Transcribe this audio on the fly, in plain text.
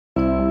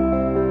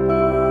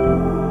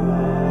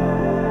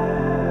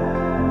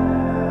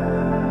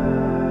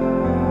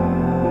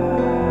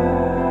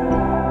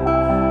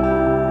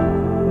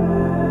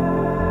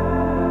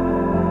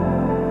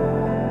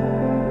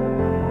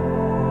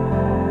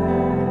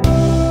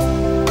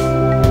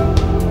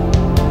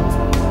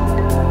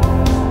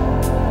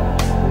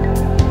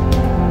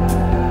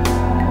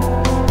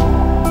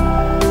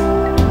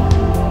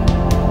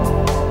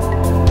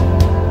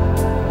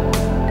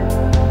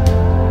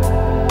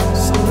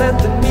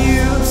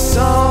new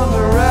song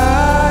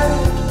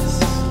arise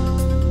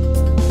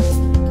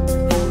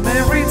from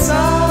every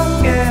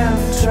tongue and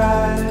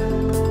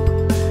tribe,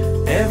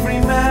 every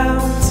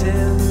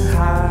mountain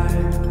high,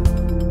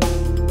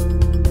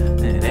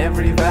 and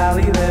every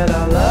valley that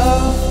our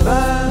love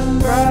burn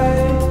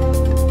bright.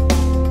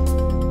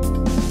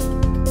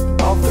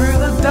 All through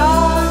the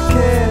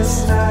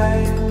darkest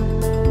night,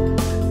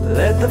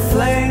 let the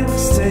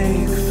flames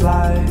take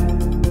flight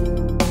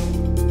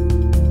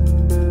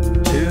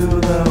to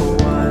the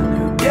one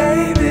who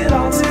gave it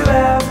all to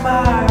have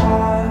my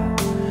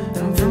heart.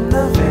 And from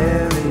the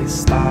very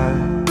start,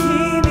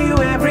 he knew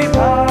every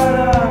part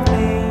of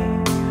me,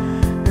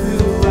 who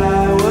I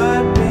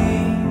would be,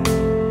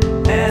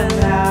 and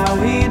how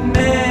he'd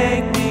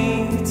make me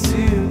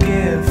to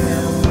give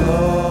him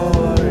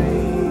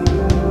glory.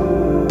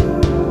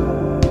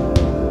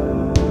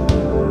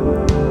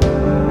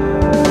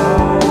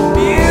 Oh,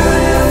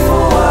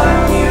 beautiful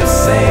one, you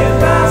saved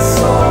my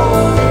soul.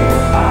 You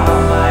are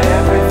my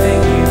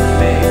everything, you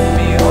made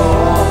me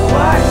whole.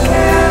 What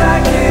can I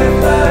give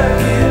but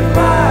give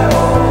my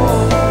all?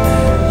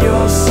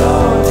 You're so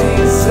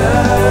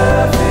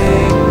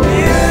deserving.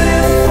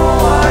 Beautiful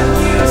one,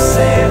 you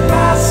saved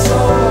my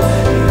soul.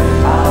 You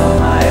are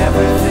my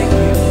everything,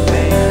 you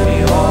made me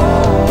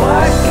whole.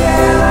 What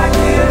can I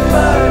give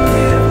but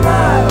give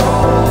my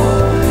all?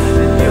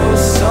 And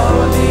you're so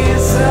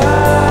deserving.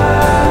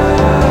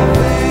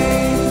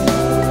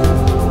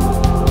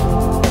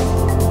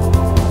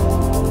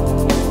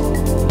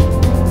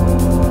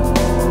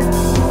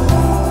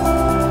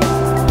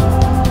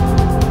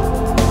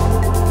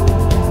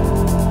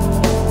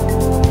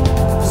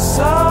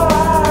 So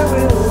I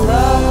will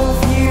love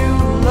you,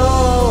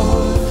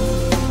 Lord,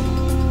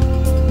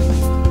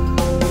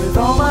 with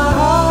all my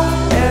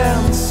heart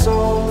and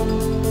soul,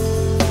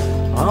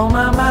 all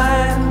my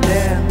mind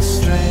and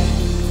strength,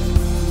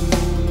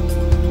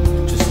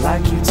 just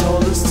like you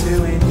told us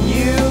to, and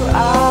you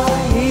are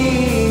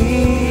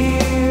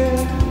here.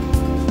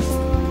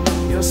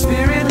 Your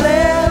spirit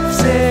lives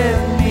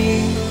in me.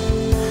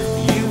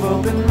 You've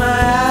opened my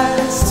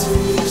eyes to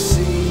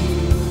see.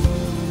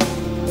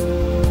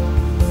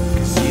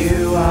 'Cause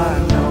you are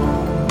no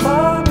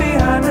more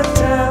behind the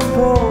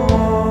temple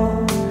wall.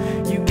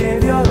 You gave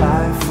your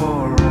life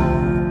for all,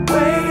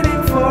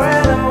 waiting for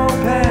an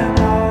open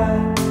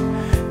heart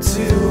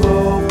to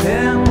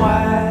open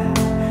wide,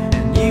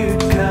 and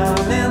you'd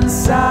come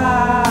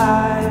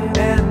inside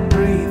and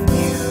breathe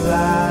new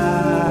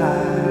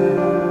life.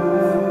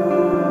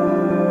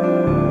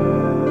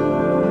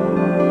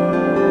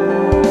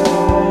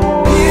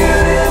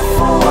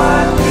 Beautiful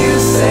one, you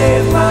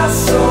saved my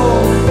soul.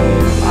 You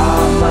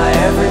are my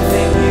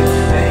everything, you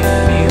make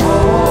me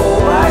whole.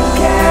 What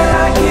can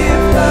I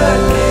give but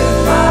give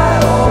my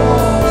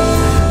all?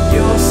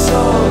 You're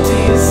so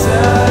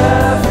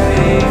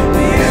deserving.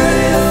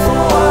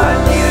 Beautiful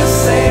one, you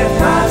saved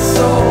my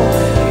soul.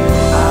 You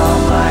are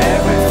my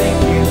everything,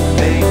 you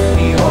make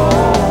me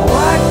whole.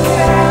 What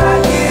can I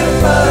give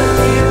but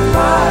give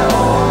my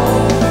all?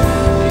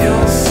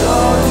 You're so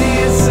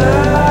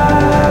deserving.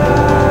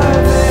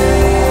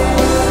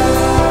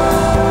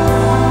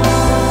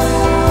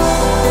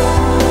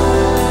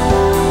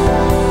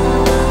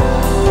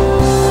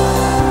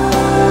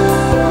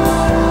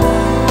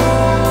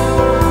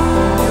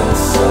 You're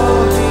so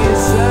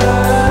deserving.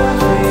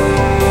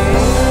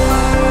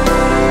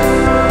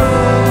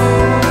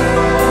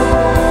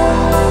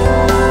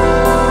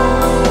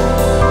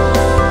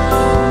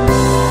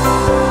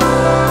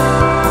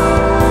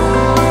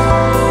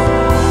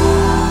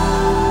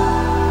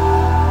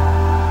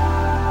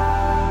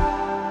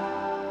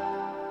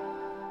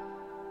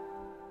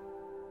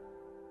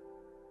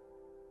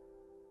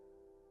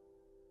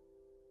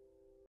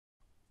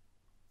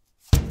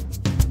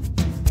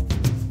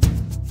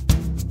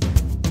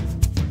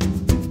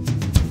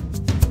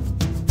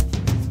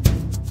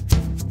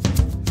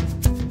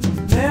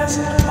 There's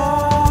an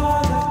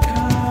awe that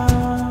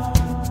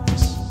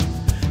comes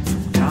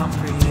from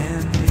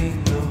comprehending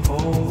the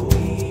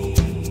holy.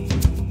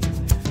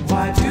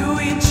 Why do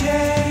we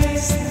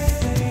chase the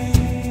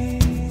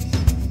things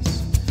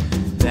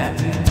that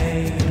we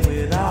made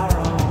with our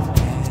own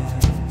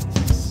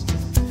hands?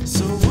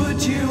 So would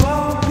you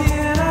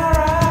open our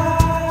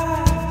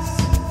eyes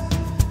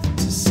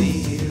to see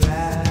you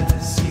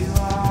as you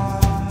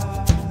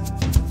are,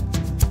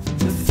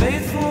 the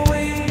faithful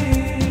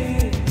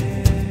witness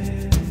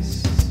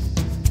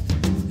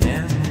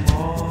and the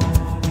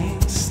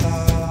morning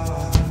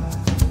star.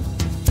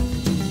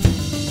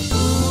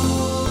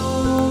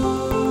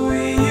 Ooh,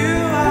 you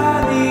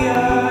are the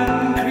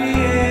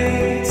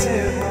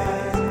uncreated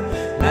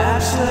one,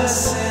 matchless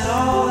in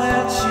all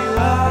that you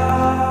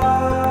are.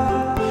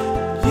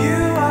 You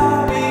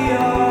are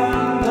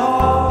beyond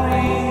all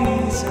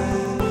reason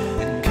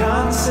and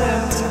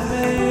concept of man.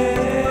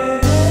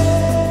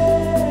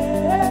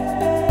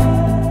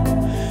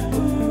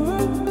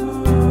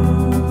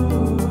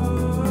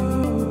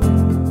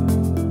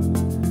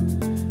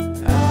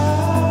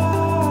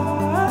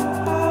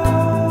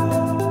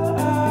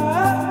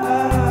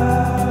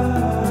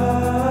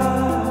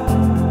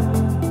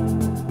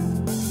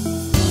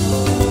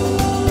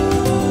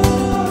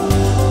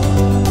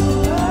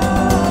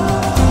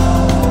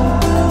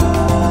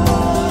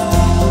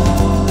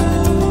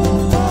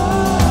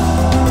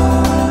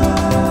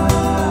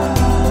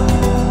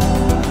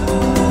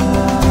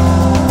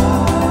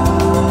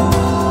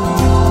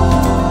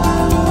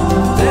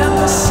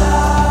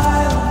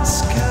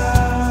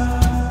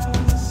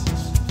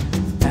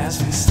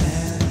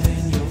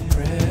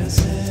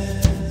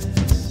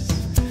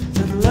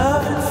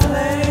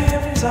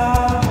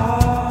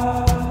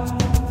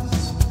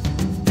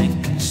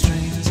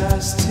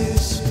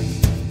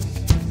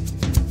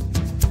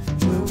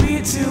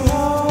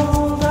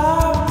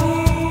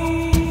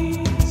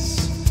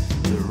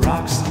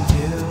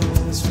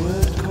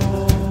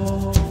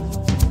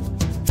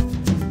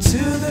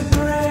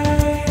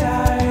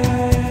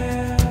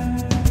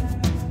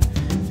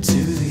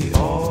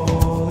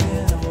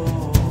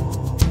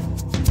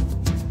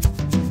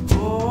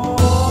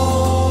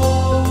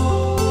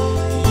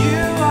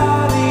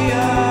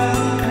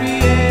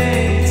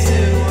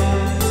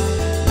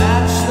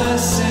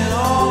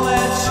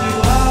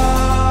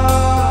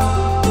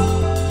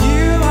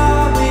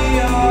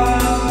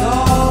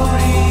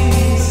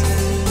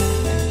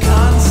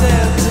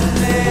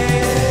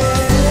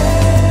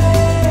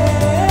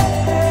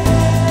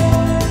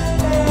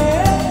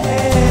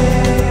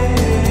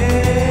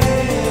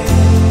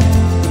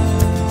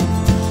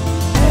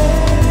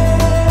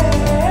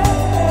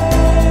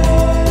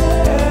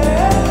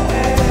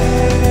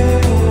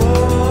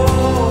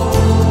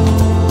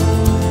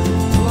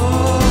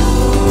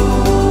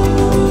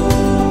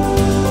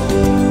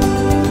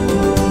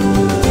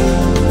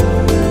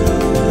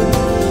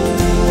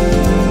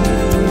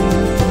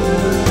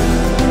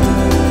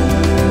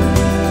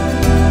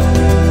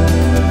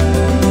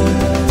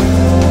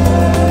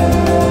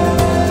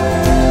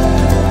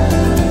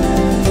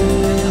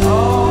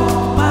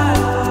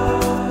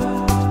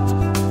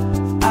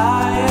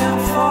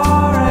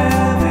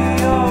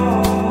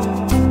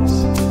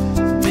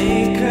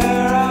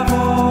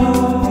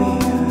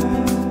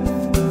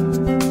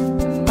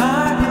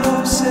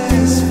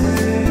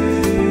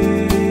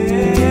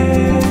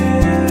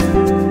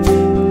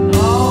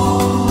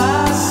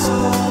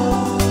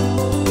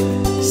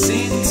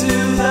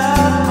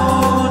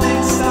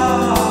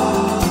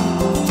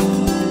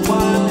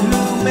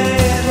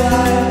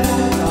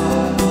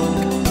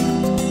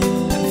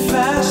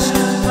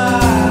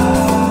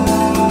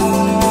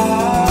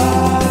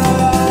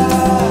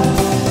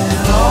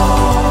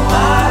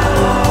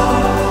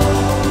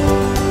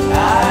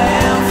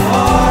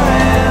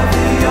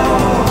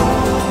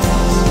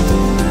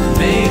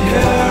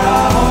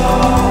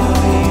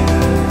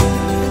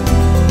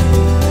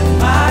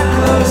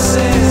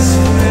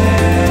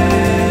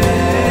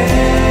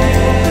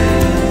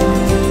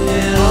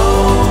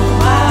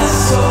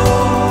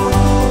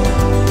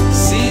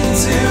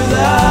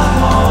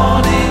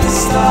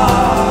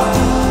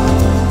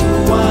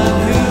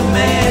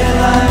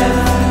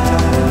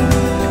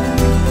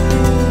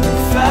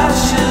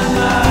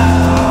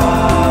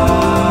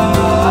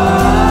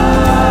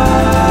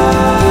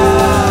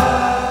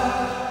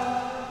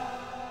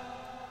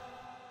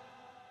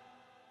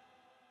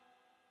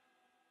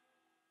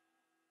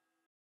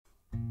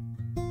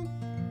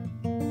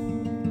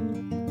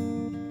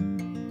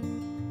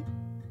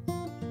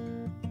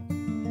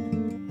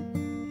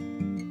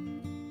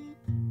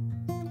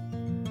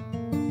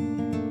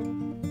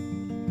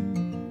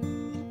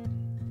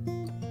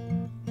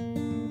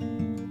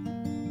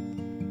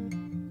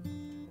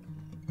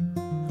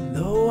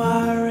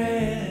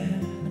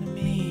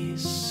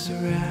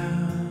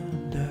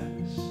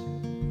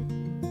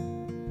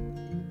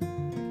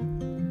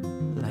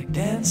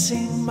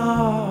 dancing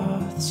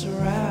moths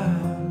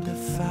around a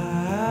fire.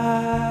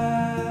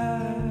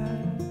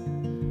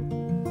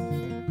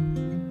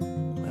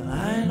 Well,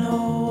 I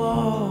know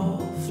all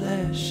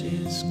flesh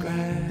is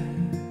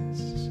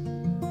grass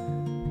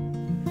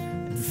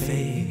and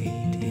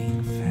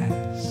fading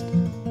fast.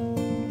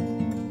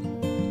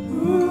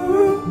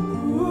 Ooh,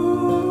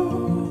 ooh,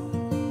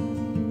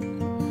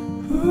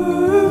 ooh.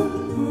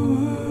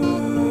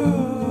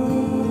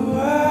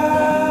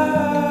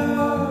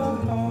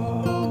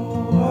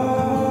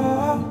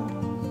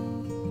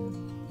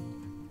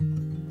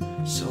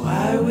 So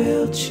I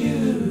will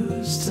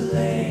choose to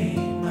lay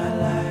my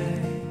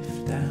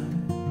life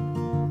down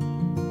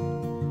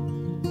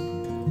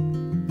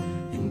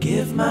and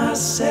give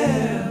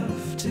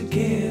myself to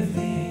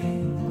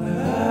giving love,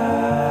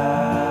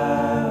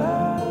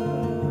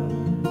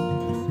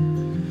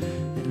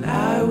 and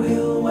I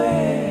will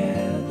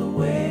wear the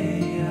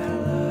way I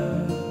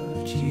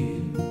loved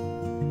you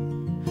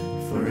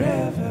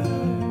forever.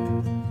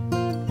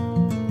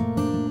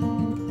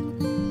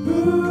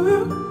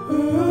 Ooh,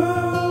 ooh.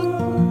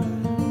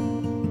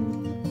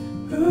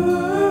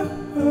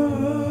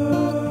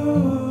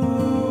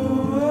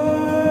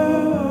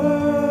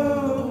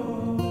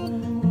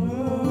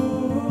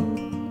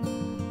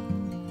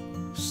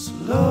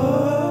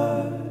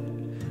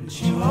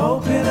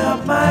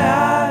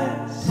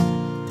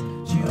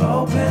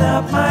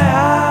 My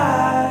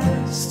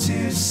eyes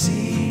to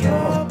see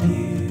your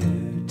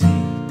beauty,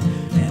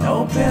 and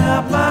open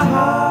up my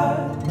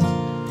heart,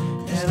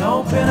 and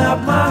open up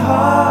my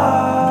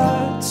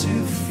heart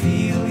to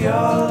feel your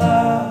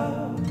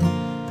love.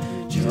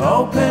 You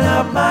open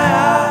up my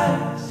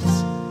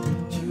eyes,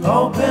 you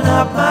open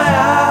up my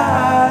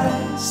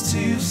eyes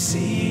to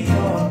see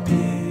your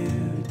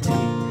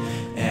beauty,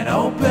 and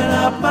open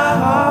up my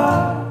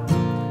heart,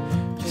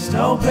 just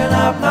open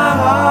up my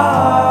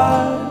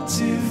heart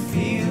to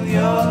feel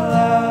your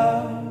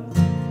love.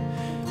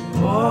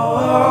 Whoa,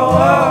 whoa,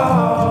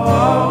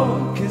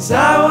 whoa, 'cause I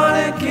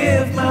wanna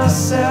give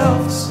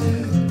myself to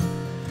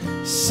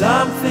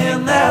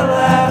something that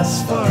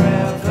lasts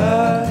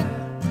forever,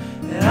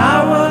 and I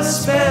wanna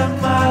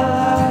spend my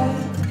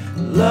life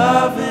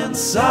loving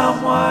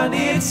someone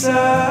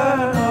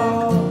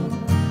eternal.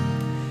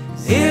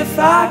 If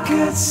I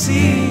could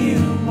see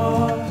you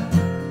more,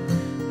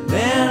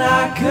 then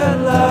I could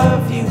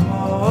love you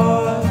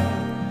more.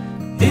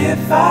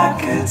 If I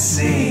could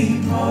see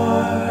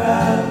more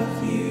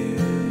of you,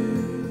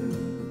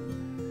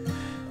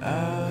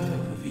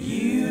 of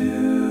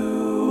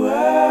you,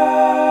 oh.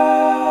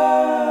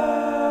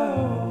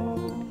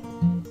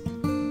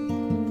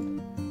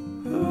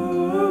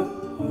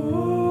 Ooh,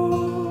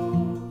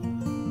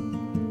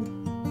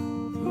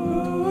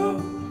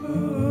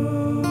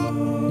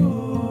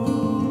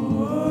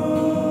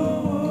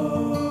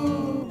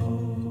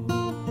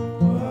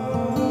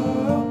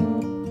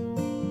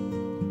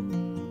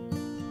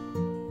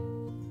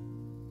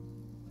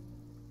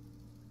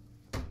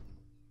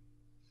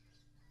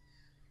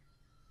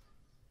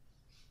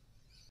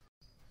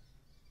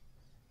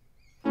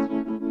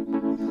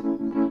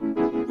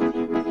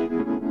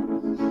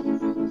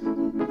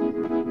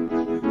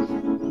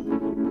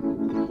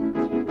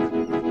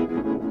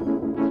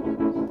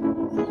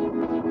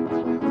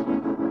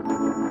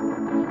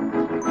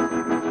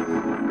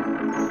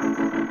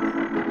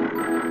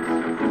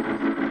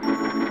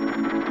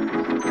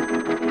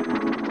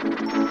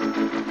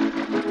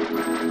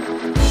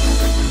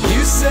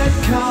 You said,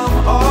 come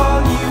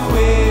all you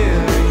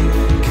weary,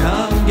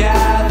 come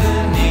gather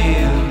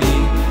near me,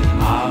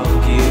 I'll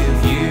give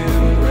you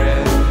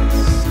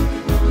rest.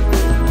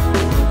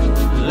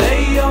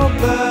 Lay your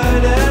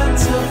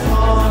burdens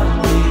upon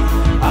me,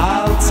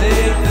 I'll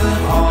take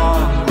them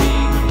on me,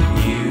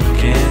 you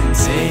can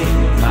take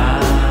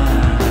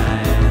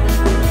mine.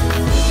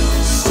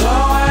 So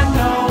I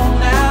know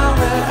now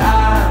that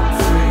I'm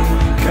free,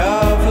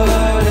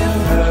 covered in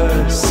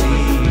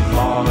mercy,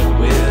 bought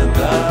with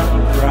a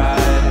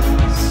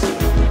price.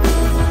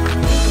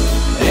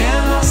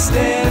 And I'll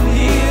stand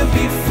here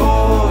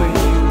before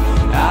you,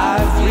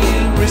 I've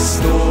been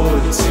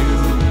restored to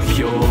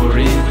pure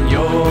in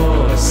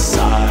your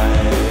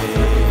sight.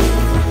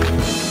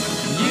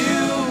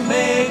 You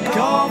make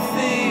all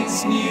things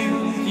new,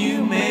 you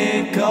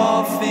make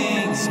all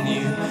things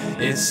new,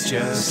 it's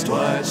just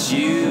what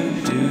you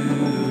do.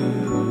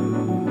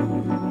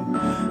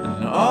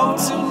 And oh,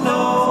 to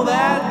know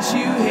that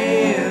you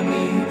hear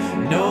me,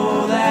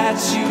 know that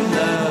you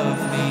love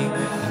me,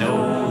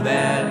 know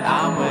that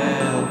I'm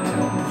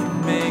welcome, you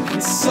make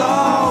it so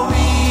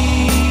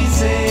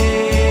easy,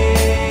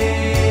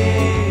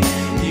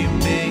 you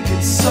make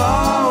it so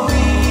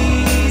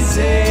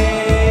easy,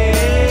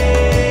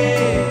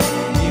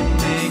 you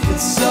make it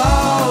so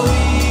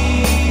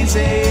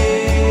easy,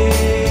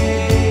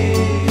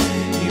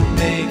 you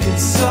make it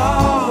so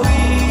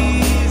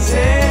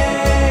easy.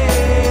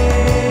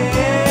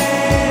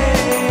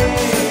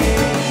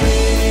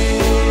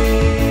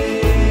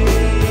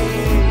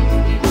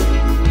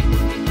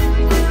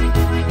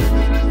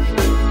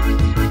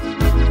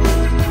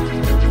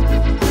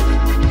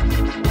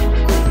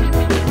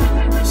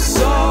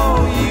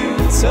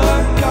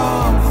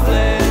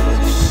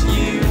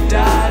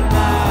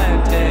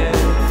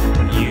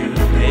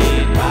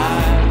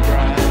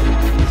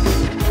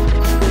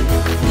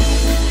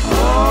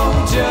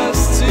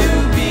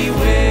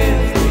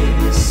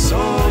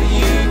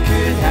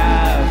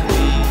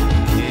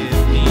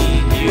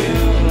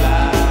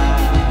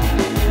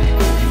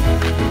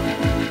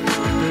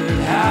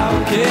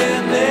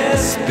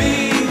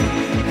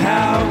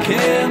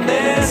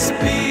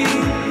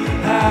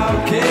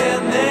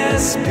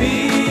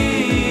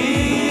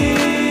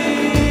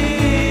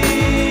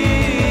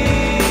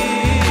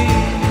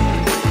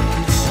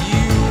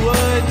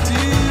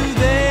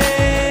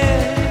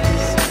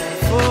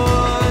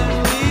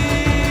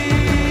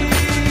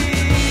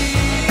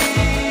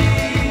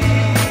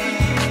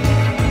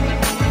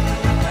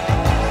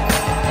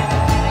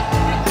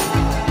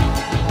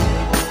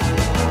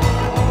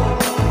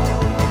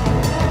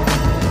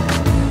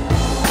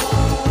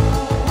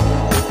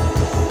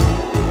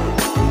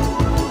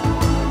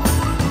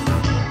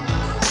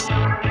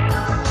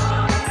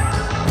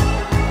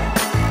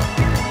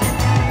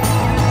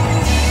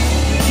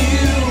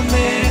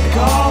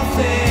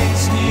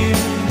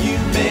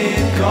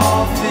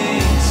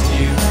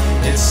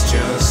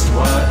 just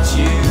what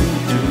you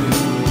do.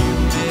 You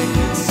make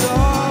it so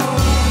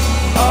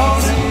easy. Oh,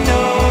 to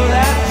know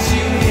that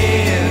you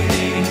hear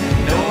me,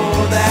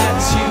 know that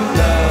you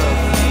love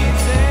me,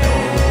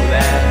 know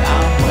that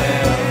I'm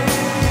well.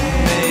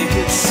 Make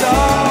it so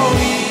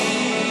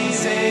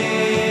easy.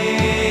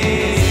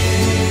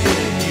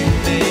 You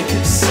make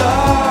it so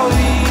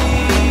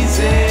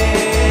easy.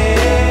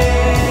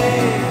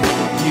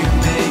 You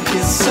make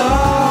it so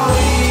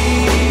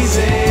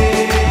easy.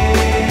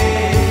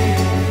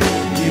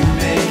 You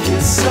make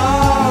it so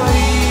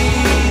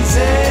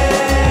easy.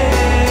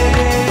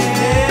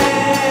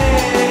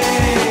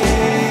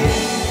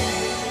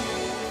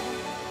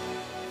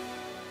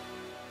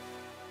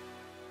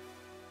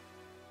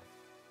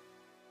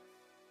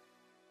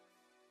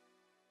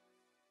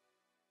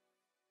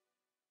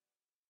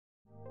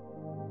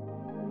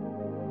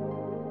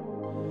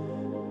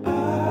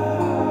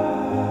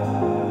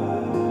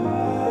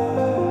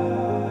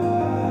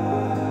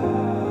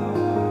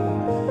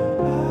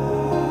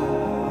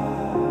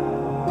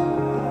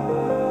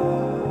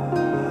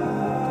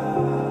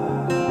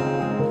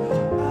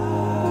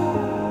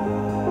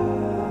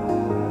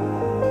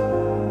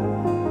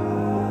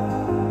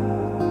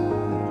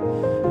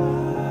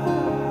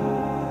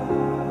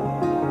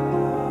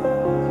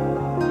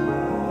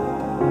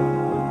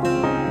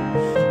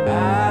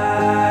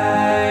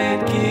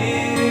 I'd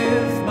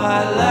give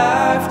my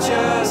life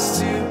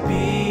just to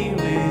be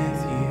with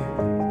you.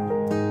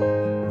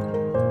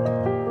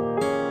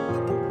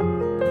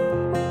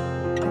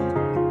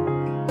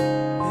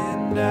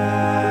 And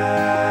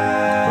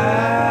I'd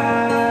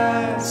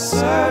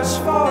search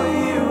for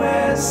you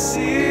as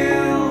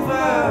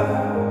silver.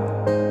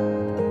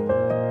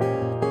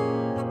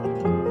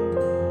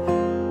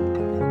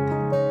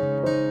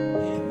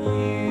 And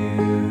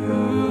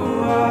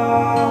you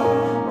are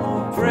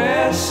more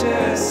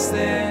precious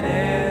than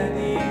anything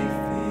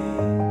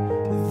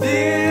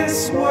this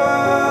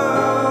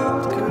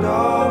world could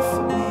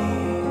offer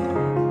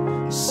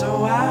me.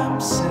 So I'm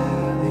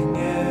selling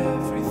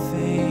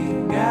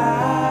everything I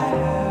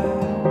have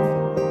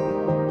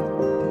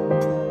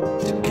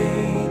to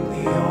gain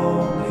the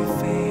only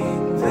thing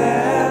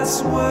that's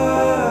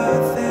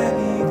worth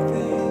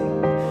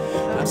anything.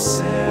 I'm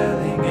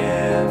selling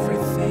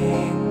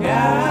everything I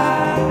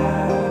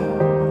have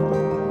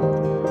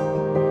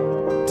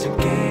to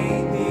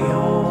gain the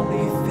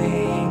only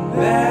thing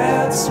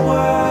that's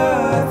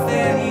worth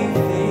anything.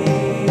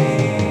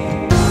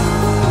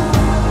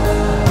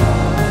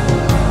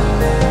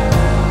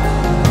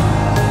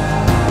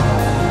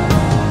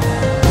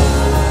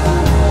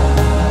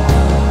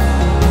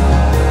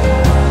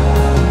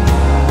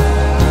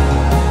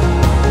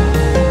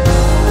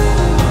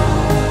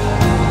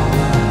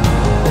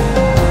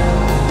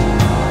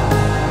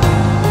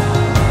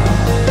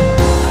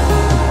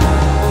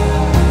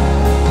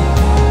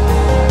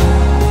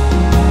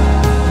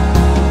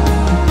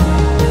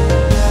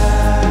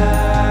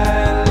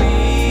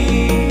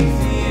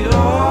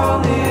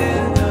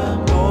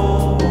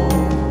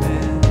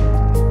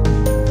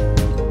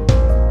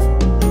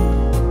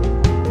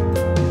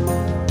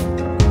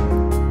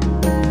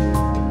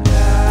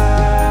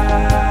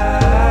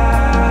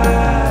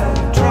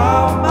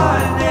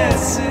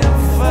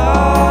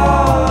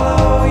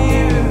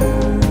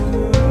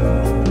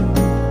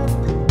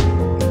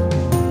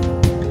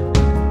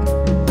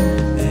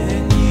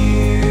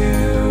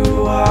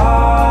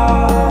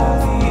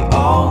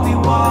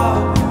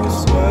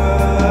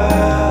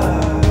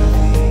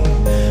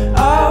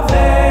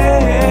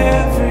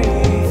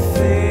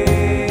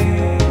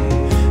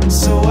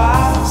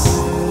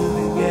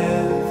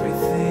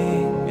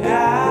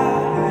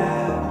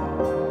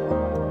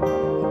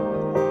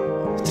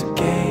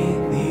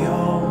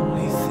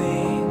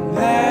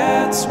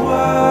 That's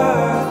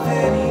worth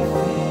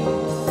anything.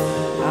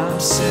 I'm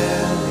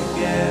selling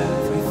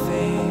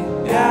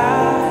everything I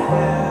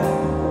have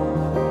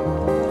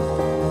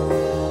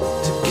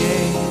to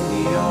gain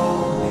the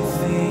only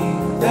thing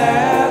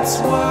that's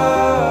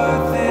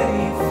worth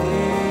anything.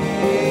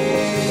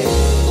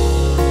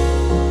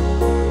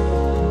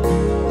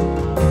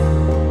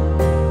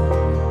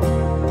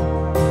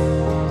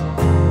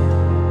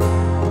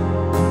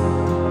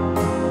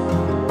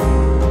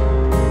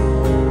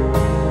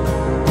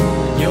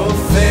 You're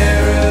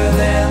fairer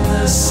than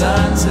the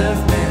sons of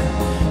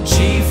men,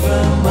 chief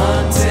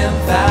among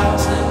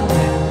 10,000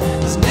 men.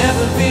 There's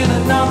never been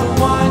another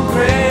one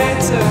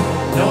greater.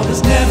 No,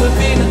 there's never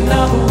been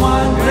another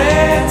one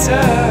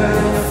greater.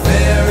 You're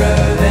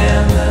fairer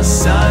than the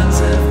sons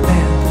of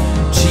men,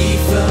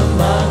 chief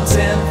among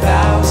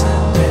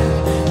 10,000 men.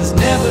 There's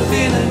never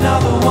been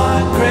another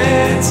one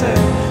greater.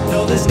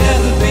 No, there's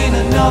never been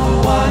another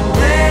one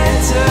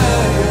greater.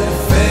 You're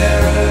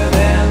fairer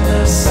than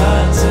the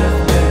sons of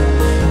men,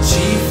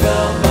 chief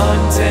among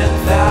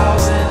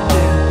 10,000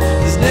 men.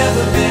 There's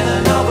never been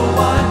another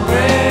one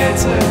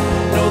greater.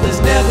 No,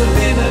 there's never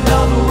been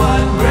another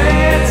one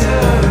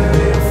greater.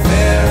 You're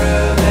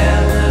fairer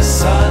than the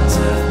sons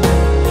of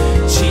men.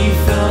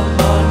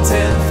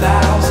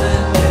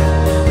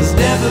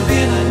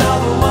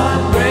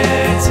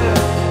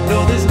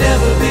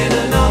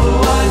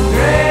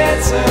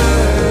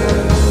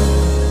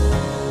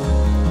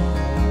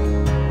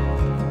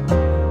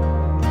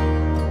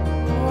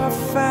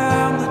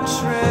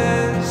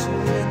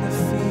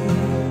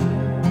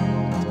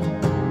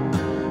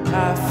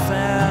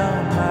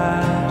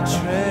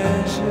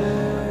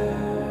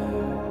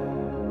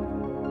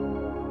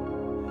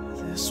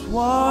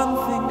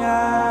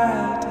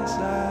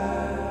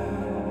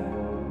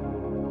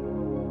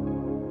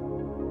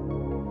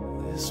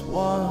 There's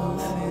one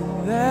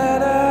thing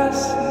that I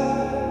seek,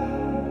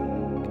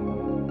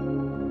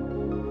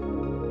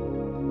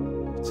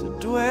 to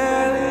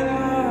dwell in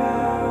your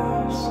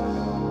house,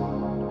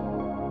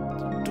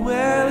 to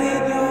dwell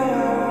in your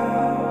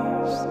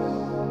house.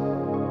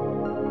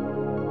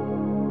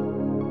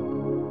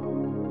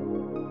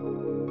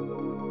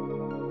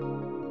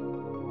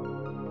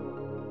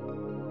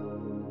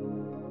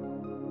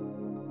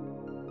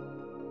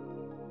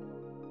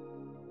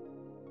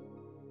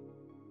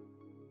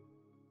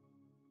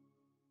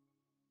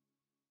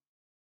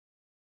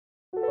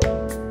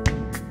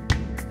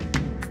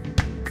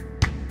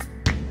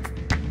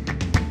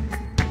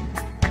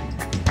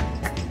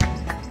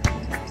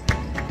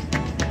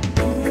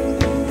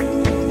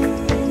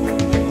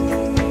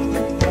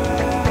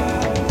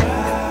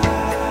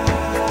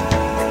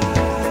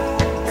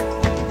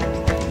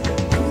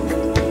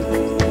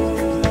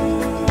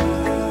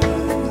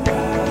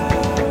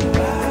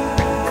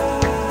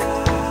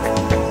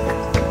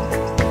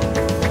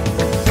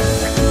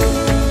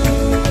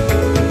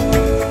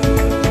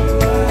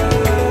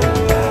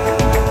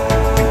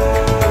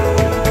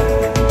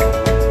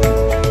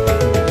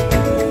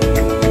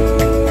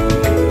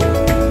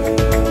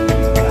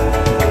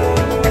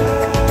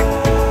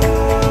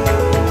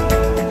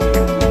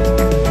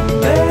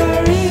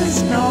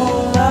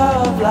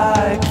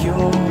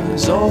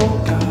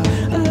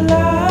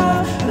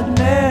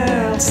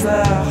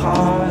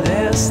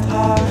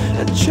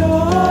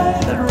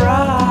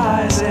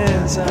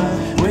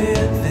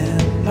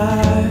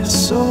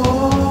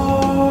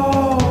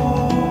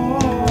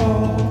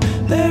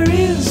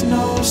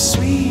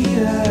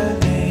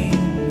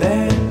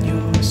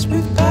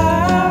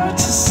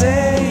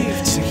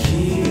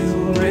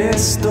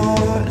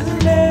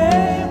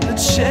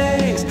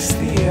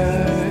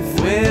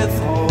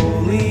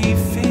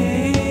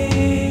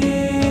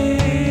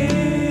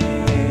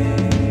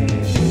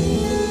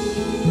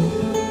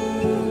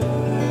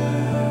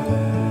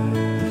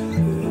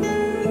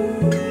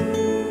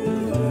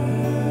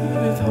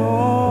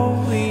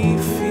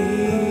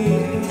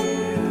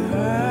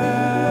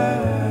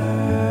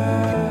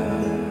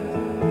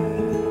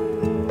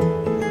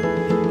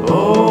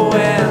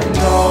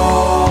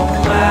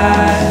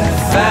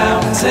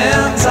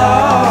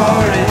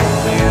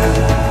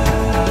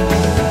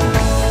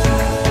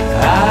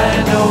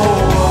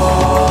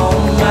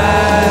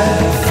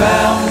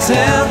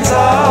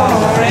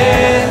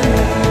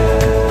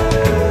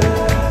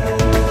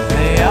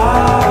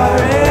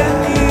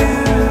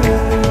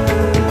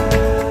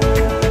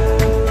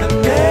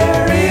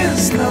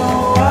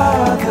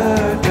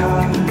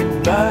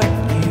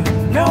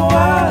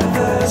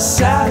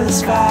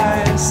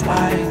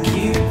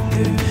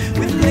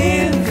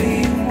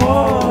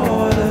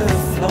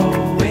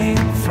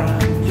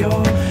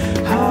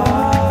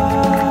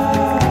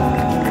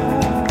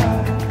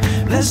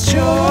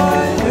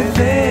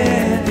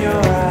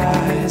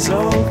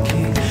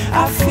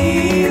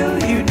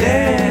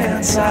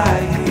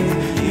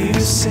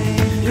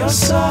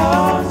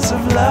 Songs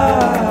of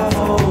love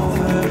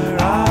over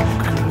our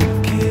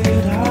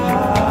crooked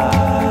hearts.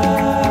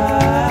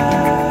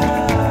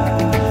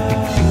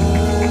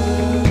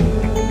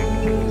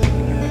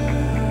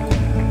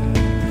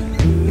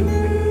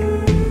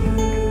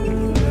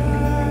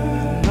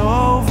 And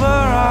over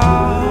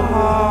our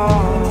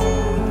hearts.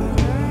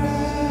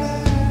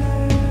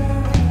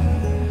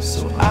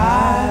 So I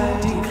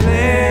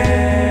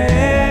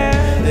declare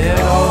that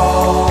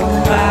all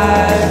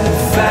my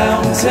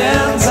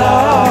fountains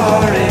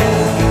are in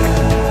you,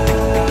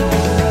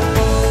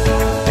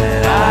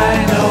 and I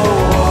know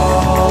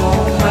all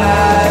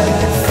my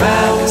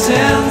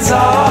fountains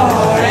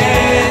are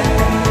in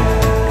you,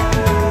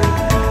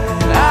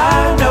 and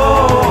I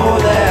know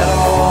that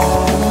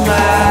all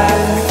my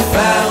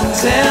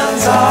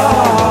fountains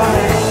are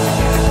in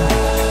you,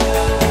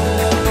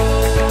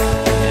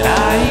 and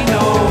I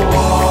know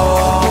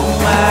all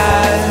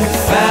my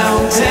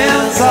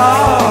fountains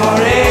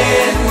are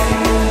in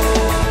you.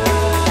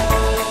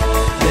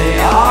 They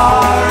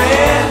are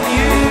in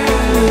you.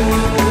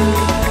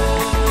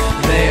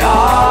 They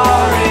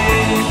are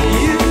in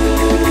you.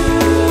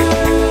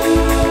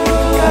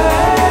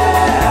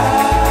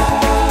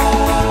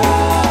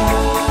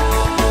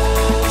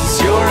 'Cause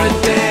you're a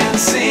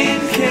dancing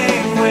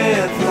king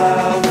with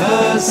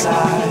lover's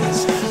eyes,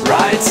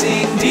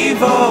 writing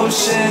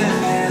devotion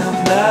in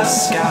the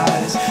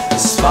skies. The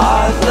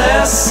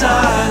spotless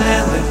sun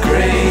and the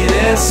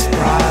greatest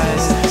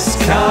prize is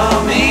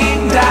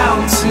coming down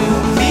to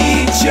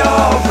meet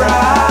your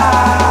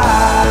bride.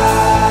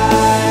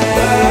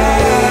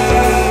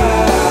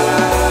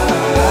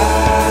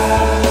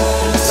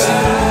 To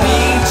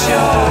meet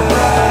your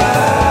bride.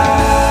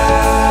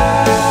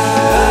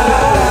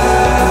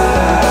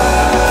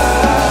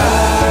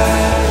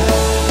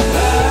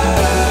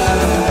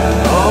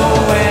 Oh,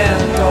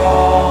 and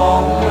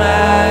all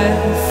my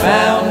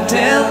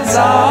fountains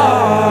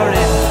are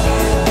in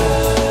you,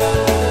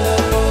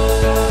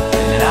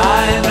 and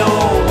I know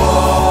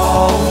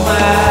all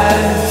my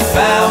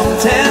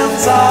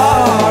fountains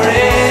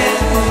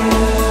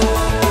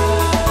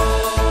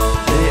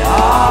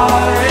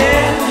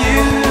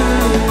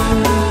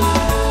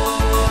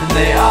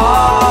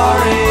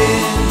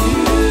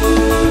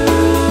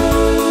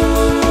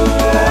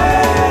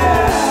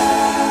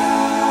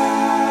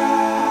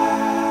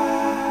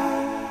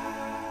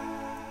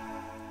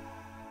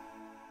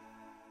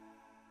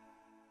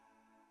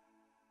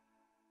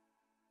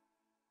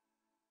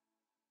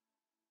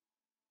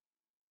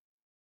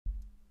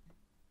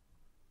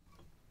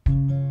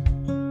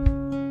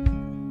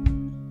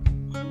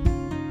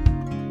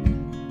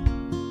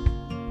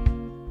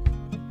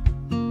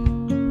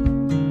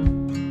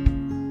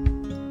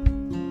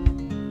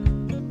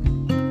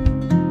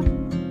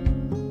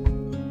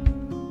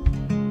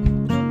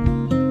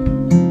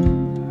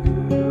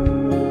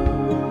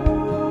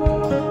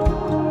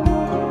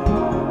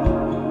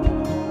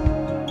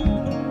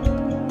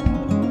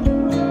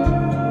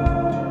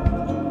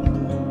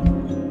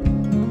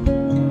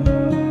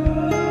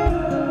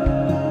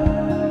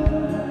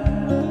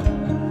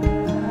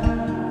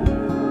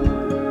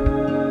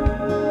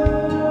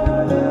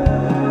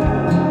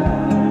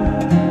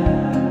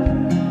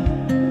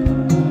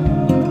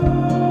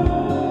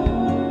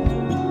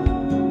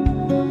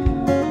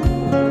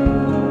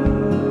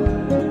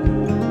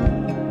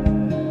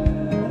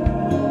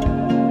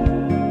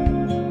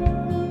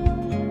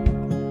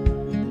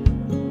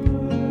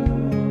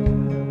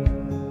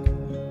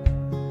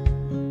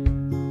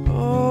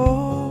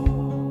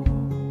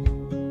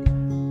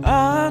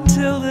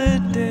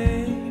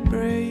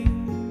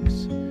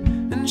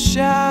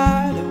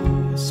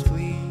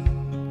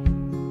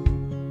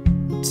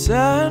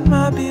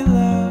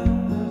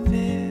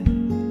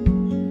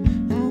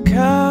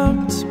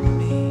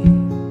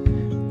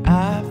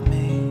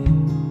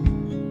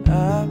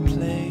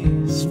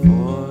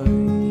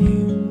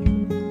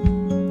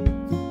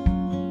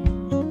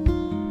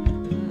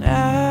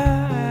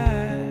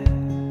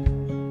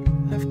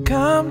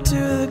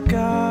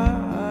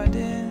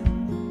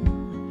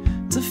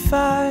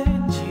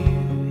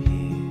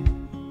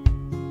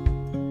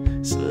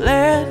So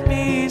let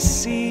me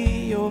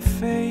see your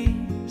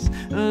face,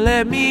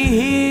 let me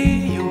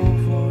hear your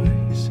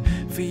voice,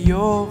 for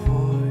your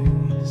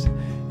voice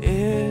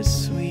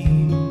is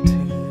sweet to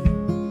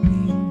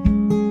me.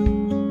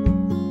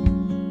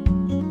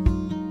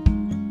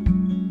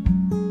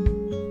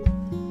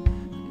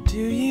 Do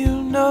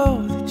you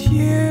know that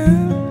you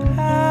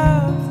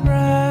have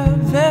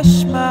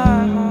ravished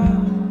my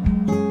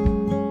heart?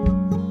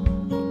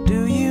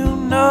 Do you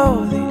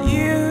know that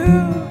you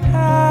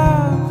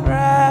have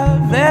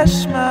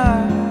ravished my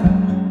heart?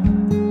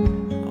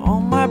 Oh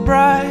my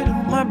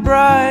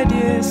bride,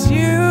 yes,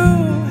 you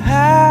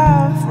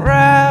have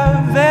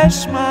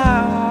ravished my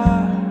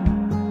heart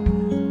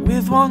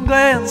with one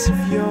glance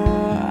of your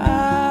eye.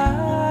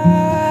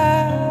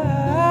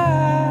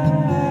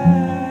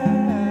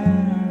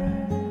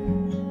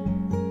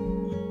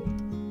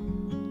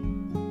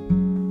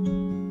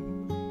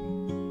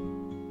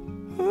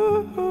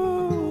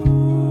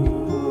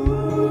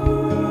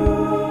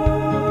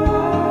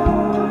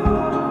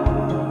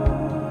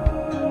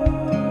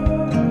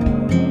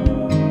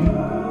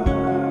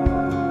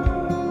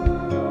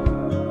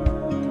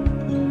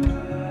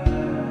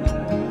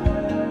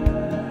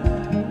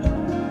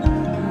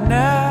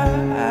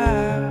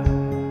 Now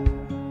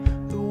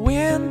the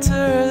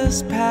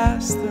winter's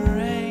past, the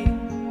rain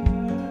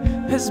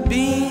has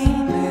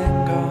been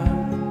and gone.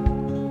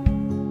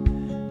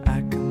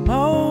 I come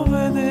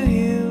over the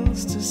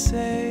hills to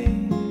say,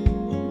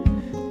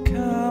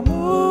 come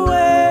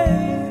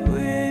away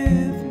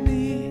with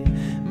me,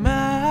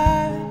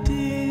 my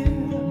dear,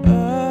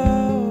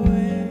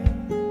 away.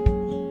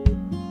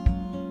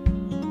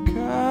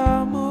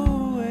 Come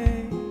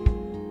away.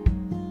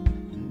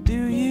 Do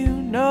you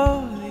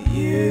know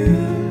you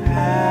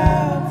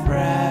have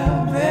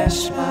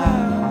ravished my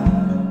heart?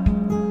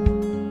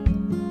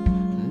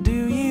 Do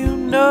you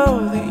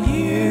know that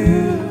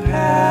you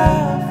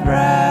have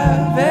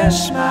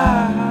ravished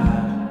my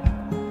heart?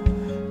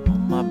 Oh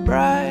my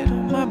bride,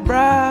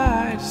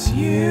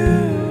 you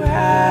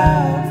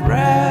have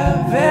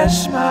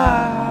ravished my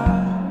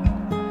heart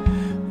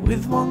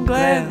with one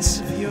glance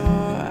of your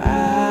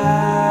eye.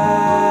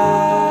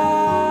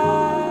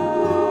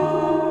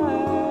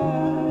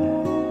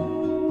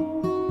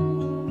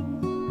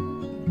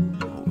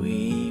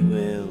 We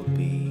will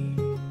be,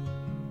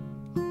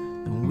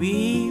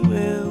 we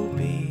will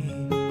be,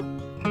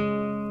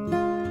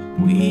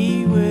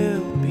 we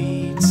will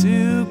be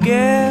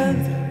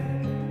together.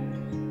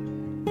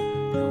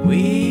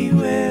 We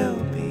will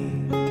be,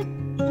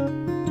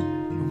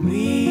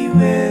 we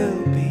will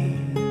be,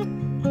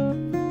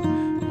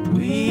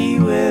 we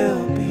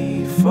will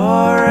be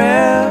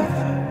forever.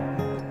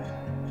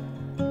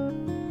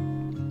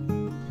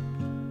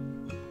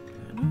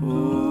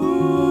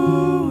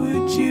 Ooh,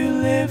 would you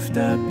lift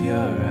up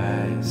your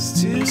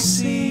eyes to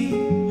see?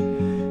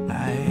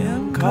 I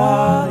am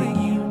calling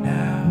you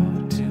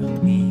now to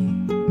me.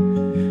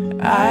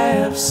 I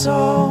have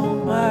so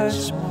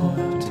much more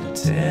to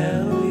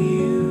tell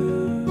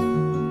you,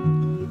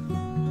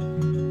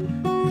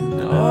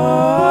 and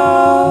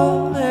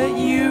all that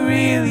you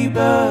really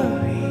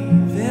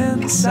believe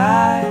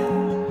inside,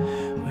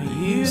 what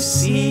you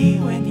see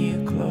when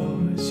you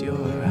close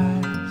your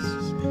eyes.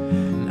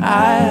 And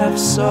I have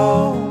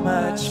so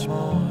much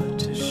more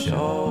to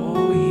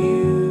show you.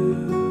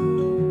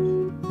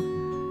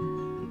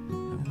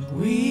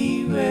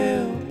 We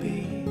will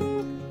be,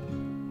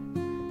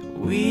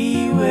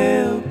 we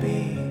will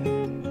be,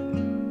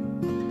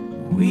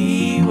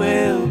 we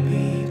will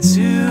be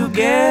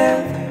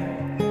together.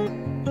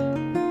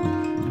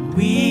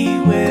 We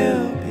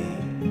will be,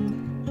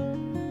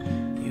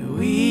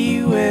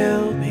 we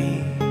will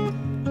be,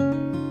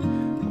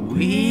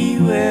 we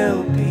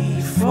will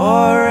be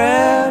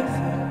forever.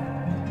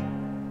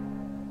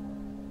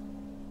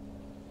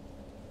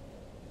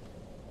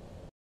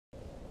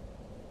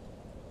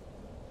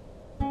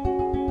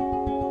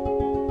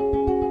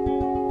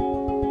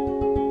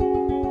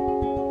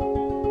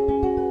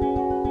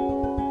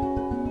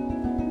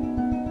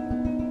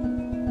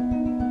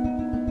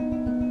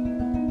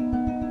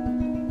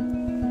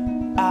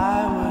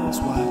 I was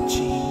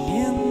watching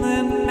in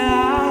the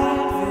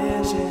night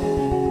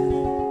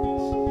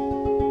visions,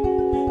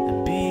 and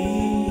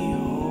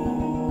behold,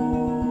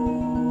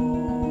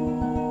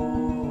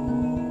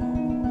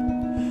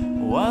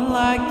 one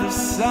like the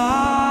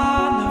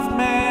Son of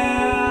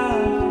Man,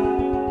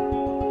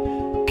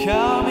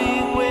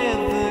 coming with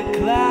the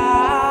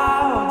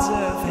clouds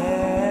of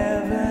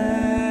heaven.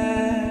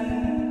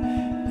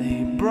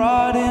 They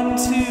brought him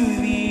to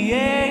the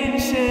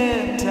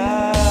Ancient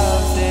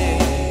of Days.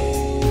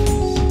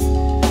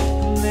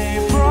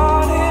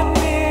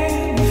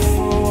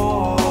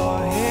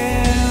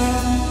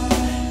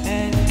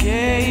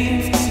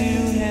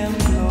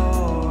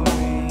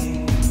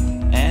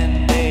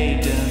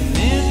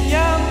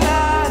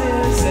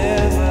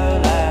 Ever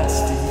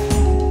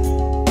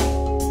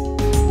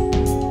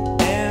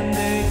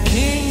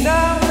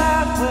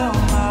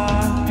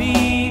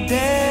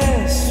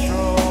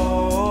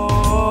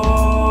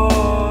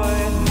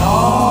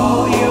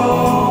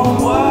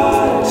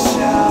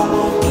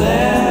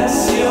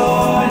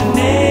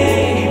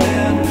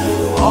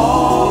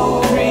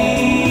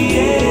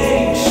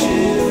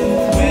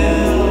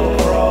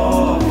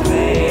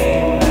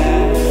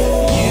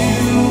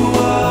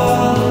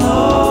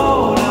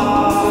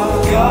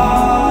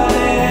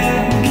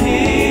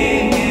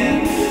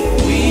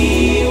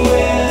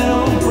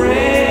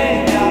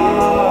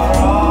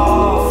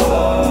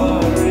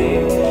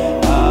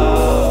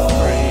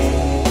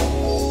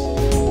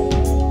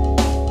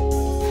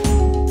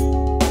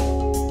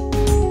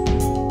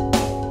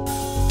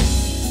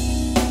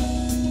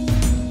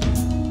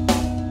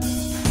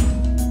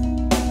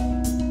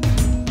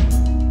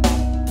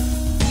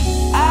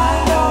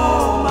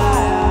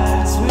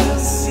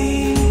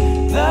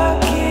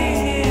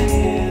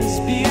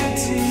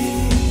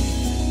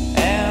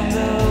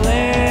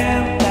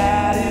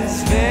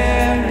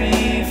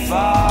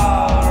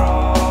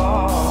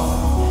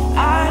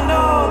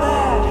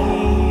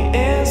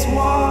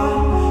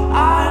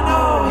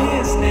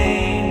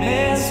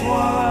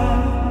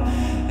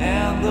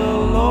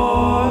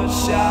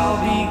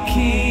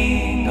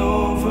king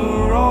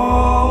over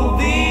all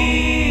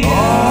the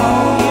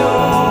all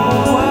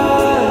your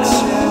works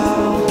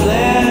shall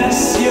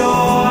bless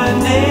your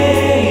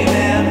name,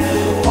 and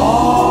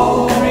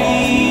all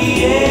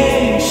creation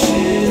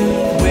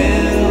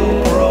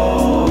will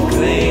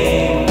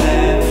proclaim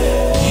that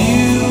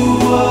you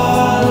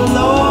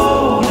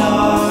alone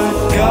are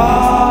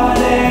God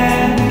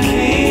and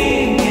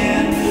King,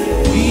 and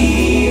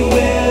we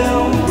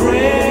will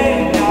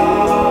bring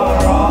our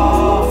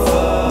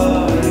offering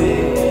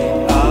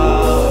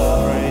of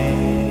praise.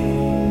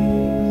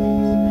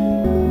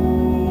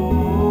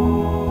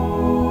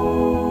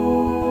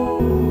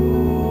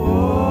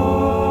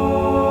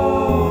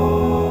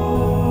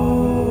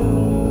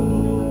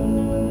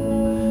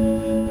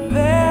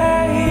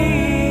 There he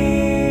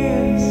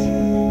is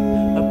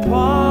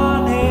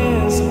upon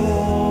his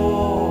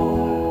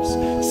horse,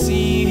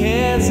 see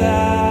his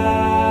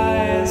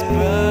eyes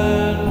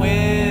burn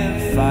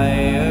with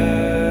fire.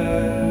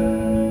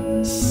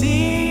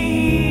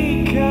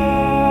 See, he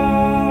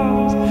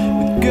comes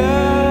with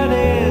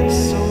girded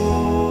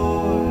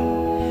sword,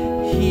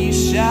 he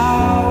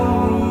shall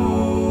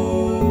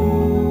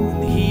rule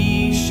and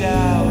he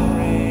shall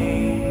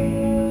reign,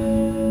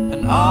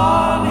 and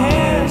on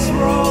his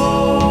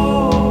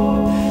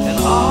robe and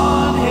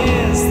on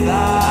his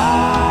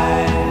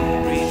thigh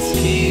reads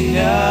King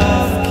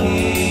of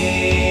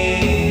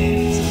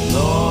Kings and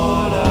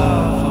Lord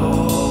of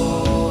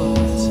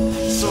Lords.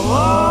 So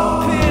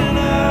open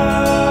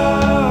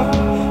up,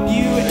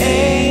 you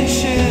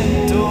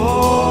ancient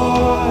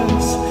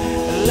doors,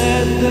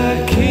 let the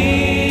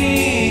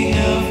King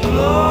of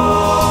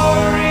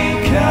Glory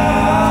come.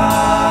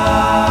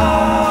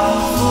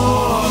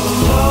 For the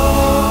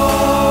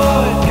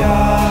Lord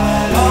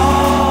God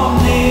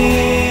omnipotent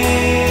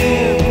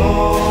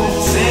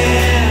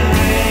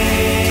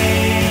reigns.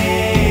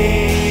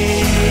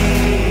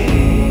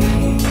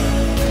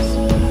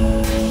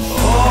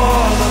 For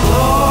the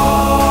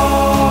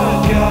Lord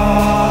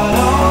God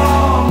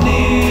omnipotent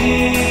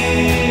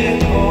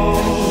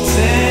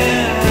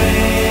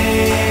reigns.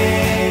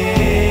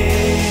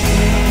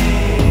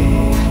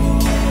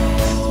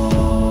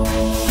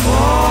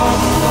 For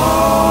the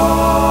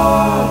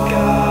Lord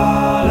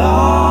God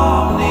omnipotent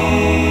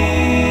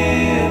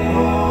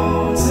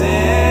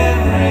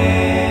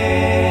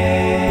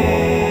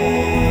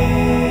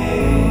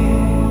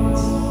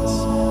reigns.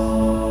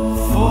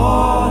 For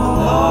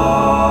the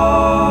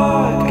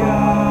Lord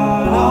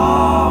God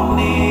omnipotent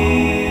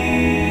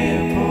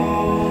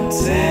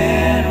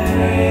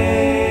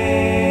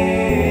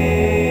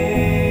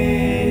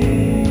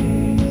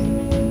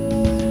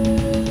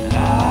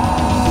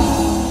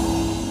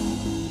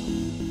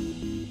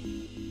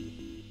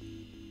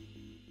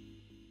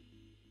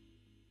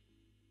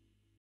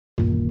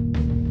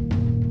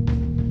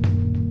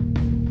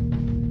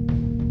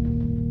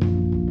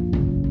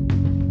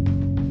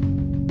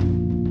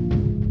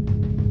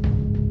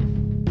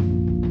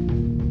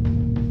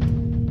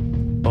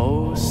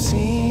Oh,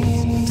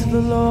 sing to the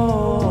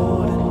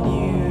Lord a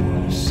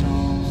new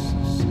song,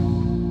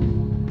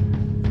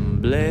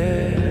 and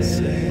bless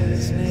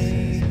his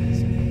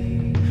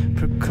name.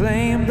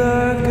 Proclaim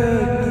the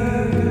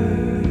good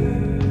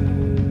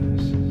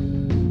news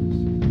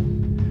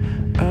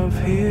of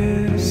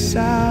his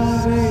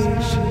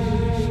salvation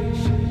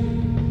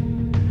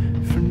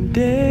from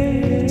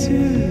day to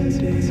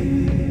day,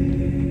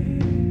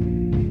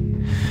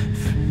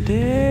 from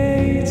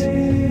day to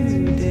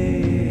day.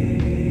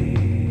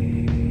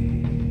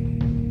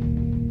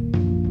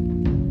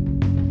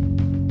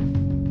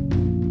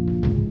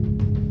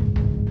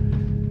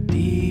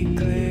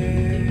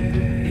 Declare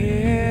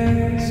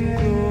his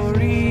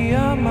glory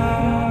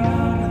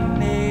among the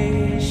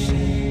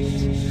nations,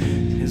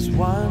 his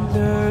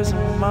wonders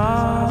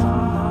among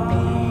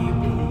the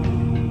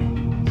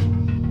peoples.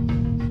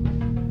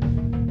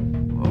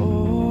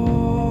 Oh,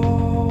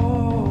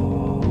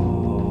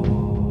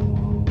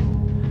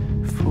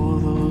 for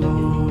the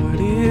Lord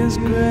is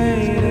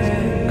great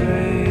and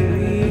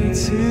greatly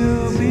to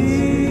be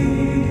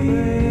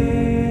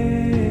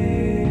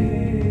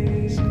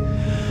praised.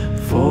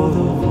 For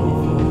the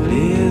Lord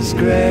is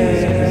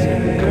great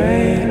and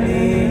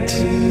greatly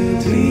to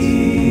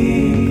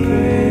be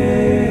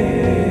praised.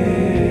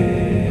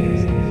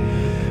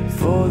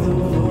 For the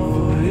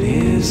Lord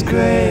is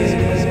great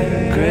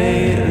and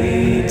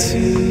greatly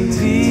to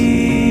be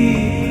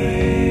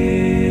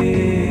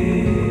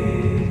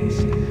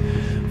praised.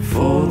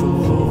 For the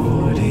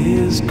Lord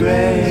is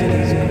great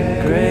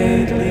and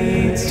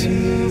greatly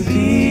to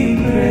be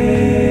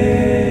praised.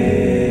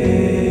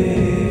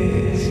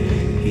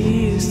 He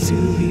is to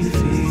be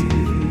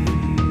feared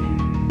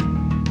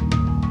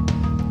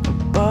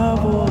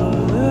above all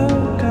other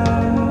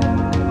gods.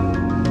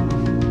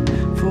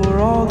 For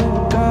all the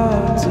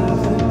gods of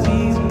the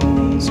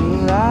peoples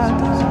are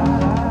idols.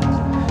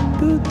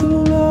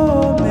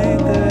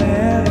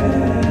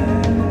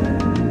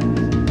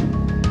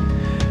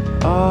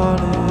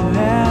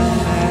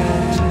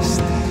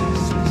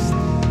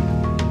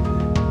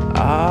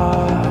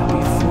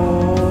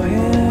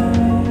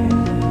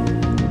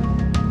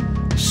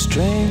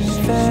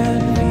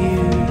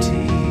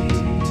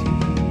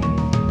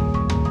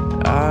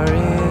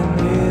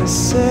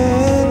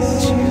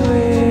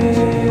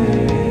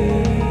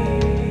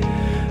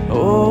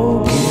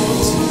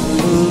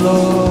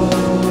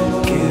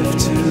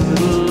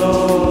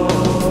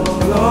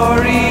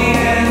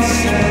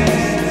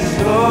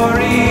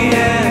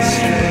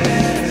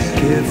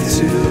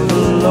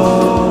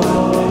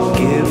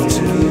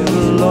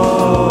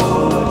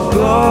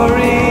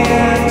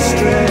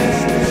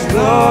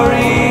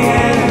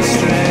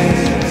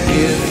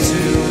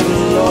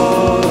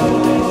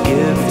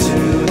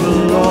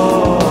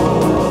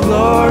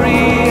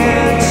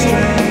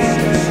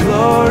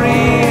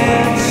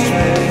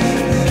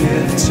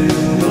 to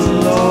the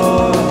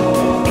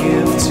Lord,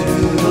 give to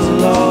the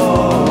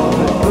Lord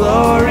the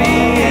glory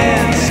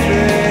and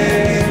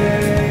strength.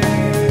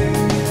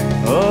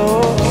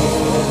 Oh,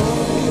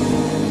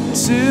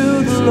 to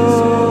the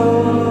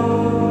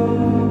Lord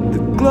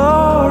the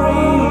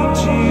glory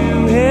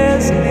due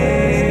His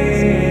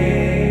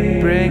name.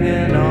 Bring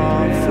an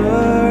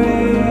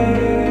offering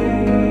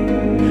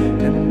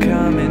and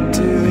come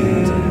into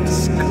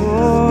His courts.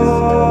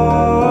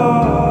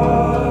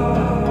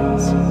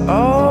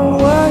 Oh,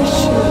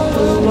 worship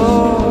the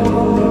Lord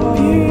in the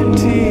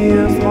beauty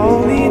of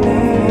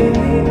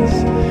holiness.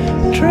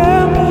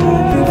 Tremble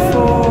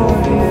before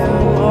Him,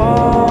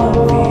 all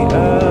the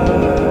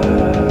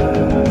earth.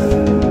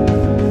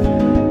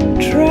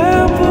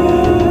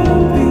 Tremble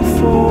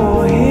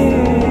before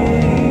Him.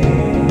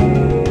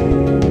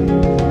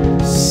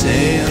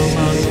 Say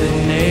among the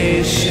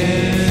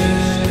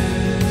nations,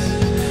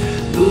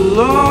 the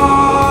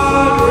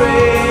Lord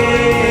reigns.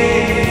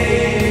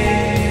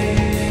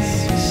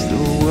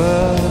 The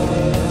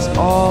world is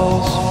all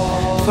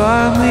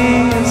firmly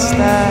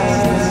established.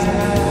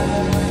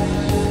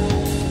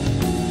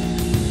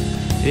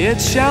 It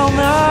shall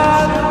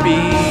not be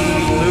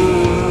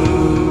moved.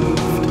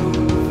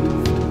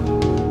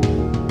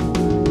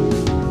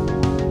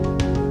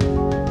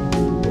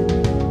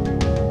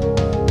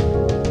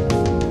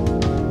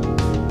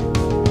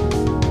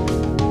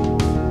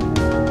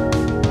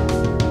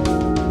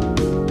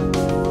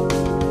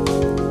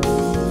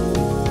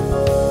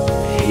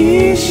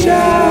 He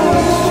shall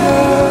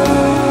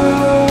judge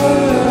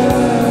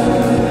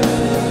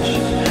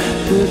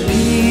the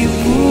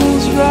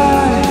people's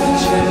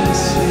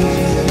righteously.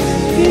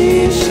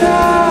 He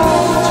shall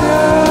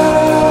judge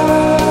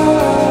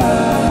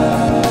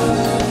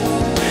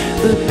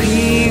the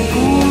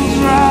people's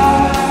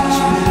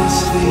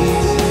righteously.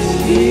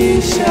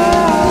 He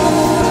shall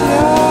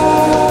judge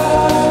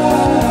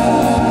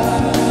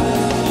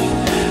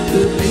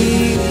the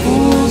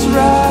people's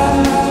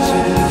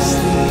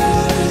righteously.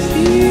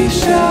 He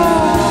shall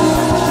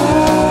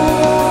judge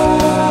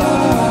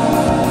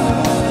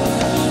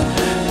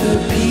the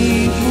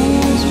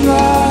people's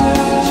righteously.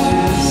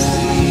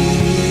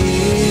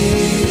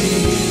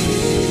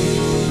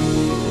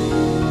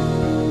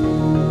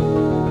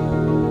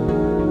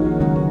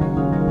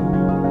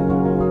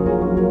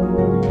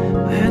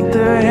 Let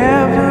the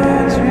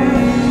heavens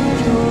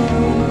rejoice,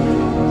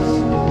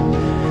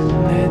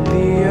 let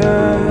the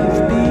earth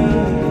be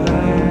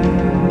glad,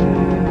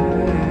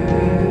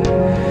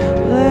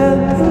 let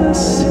the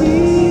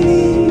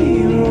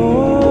sea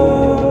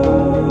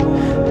roar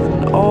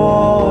and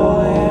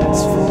all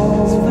its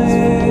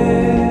fullness,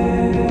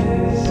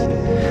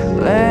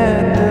 let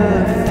the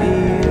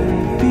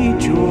field be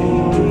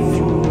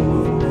joyful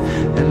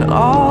and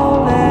all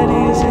that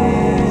is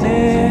in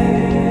it.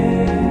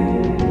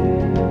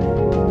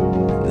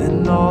 Then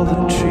all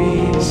the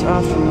trees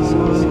of the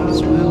woods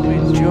will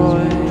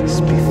rejoice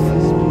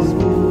before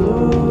the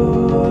Lord.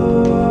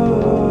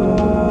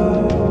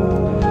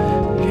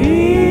 He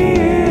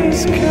is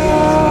coming.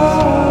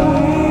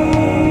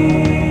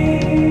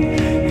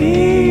 He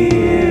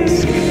is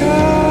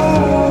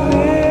coming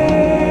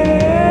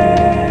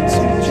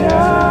to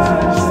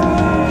judge the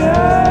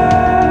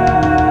earth,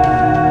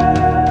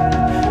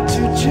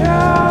 to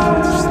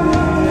judge the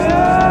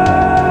earth.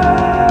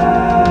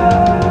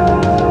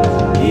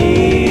 He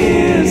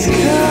is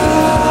coming.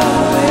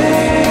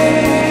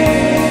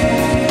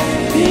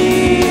 He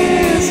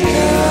is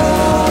coming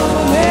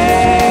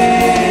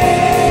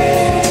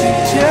to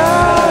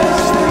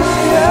judge the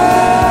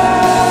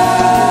earth,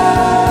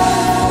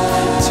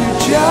 to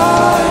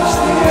judge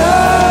the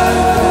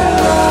earth with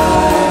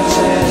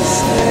righteousness.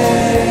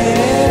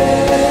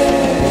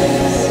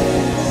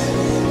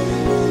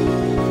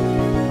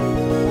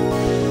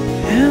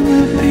 And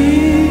the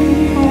peoples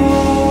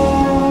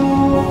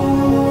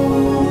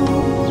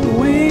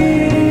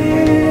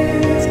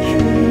with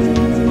truth.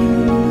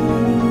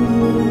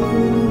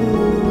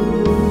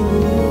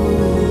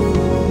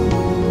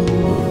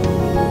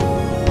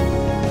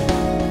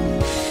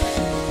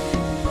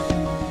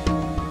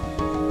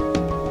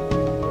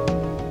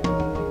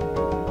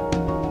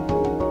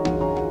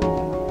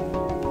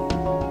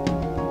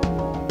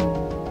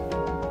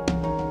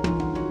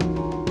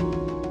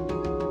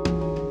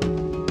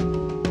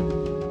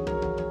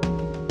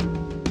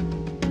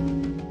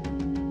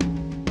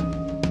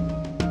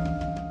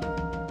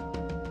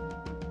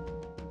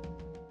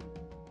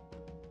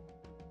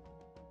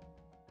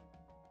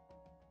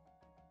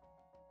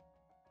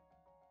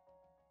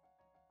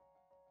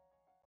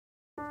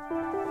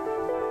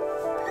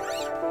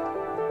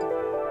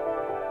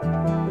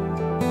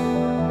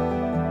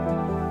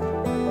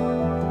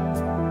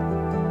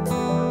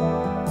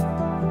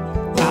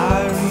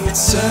 I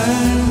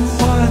return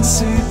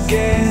once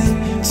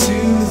again to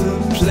the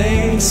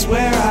place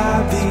where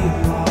I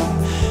belong.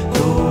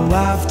 Though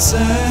I've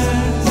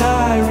turned,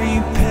 I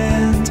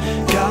repent.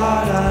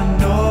 God, I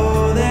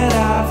know that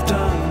I've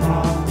done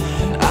wrong.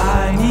 And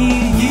I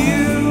need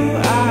you,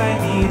 I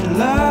need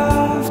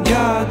love.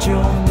 God,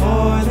 you're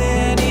more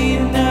than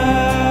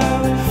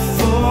enough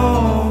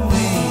for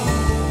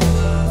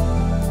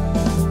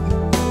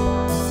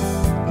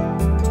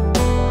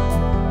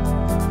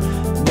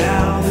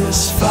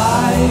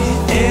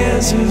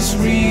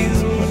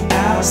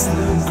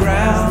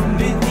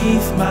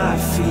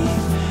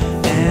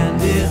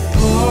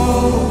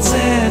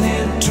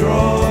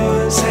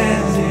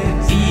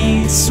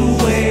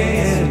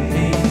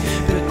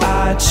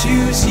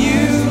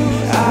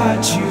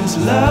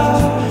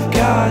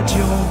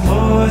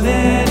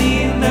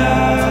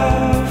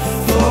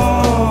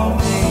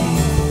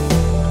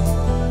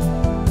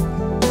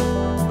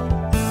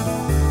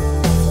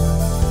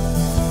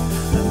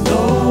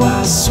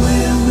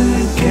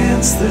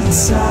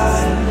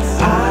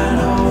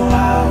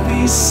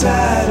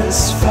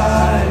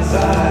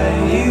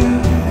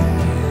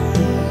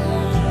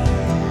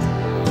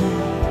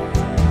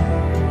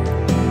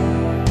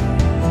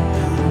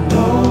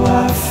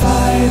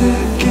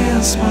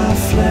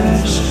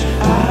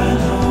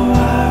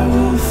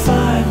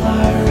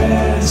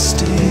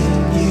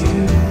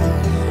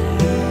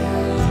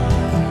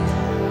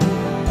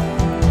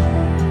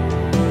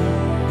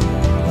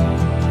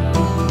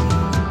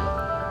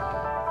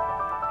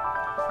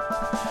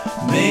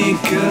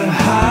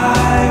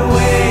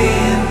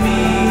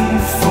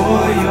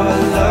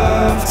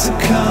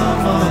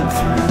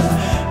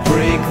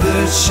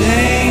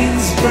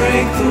chains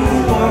break the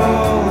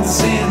walls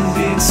in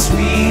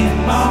between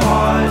my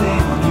heart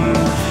and you.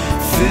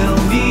 Fill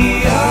me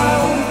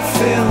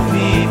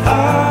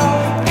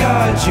up,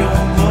 God,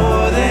 you're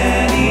more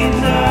than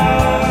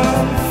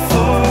enough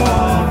for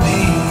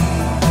me.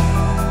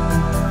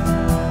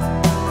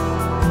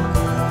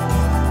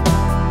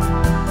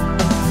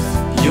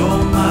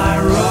 You're my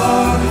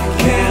rock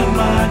and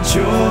my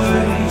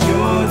joy,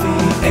 you're the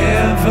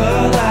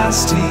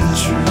everlasting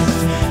truth.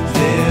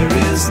 There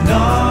is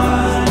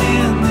none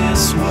in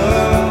this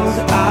world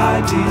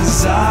I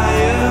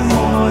desire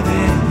more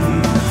than you.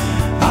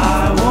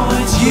 I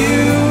want you,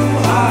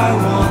 I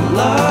want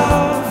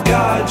love,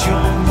 God,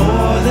 you're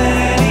more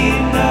than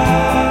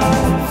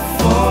enough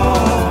for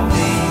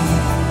me.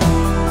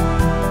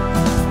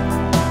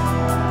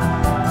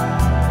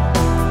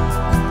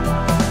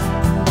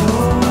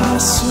 Though I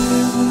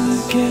swim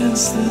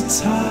against the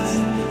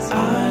tide, I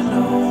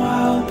know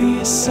I'll be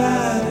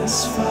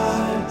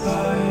satisfied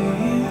by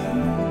you.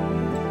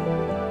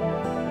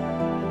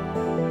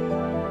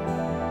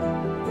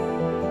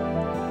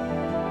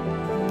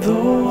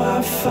 Though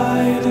I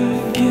fight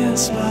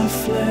against my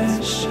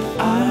flesh,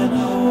 I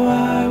know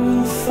I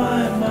will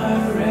find my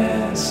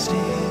rest in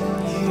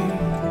you.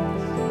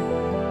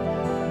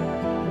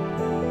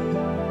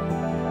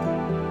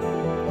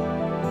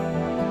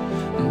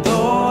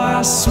 Though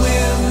I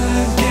swim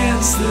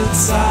against the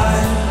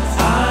tide,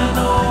 I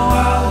know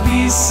I'll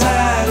be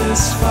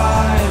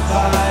satisfied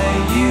by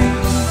you.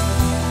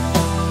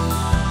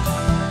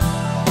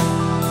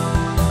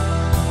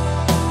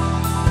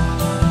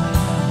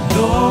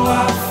 Though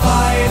I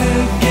fight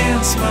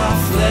against my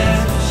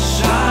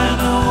flesh, I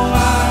know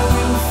I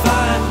will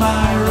find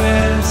my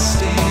rest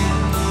in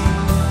you.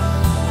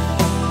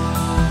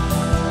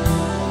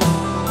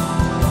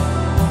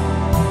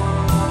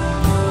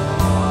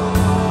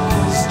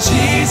 'Cause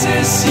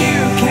Jesus, you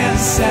can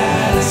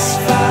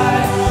satisfy,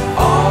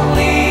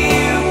 only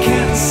you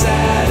can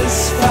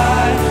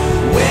satisfy.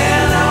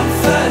 When I'm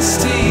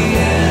thirsty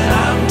and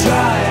I'm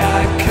dry,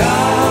 I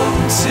come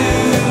to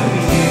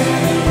you.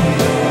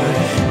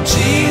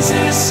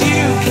 Jesus,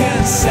 you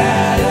can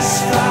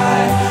satisfy,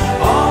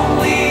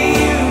 only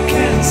you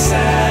can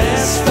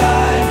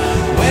satisfy.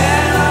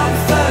 When I'm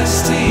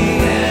thirsty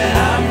and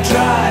I'm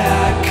dry,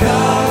 I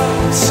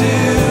come to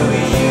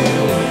you.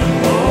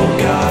 Oh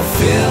God,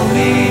 fill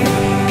me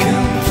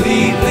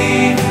completely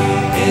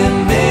and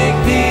make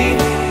me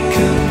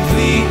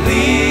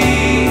completely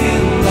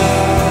in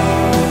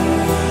love.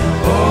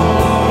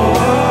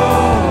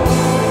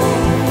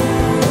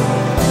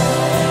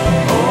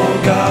 Oh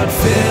God,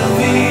 fill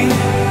me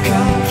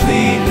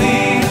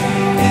completely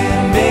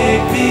and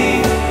make me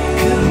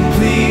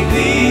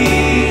completely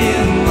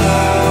in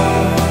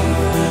love.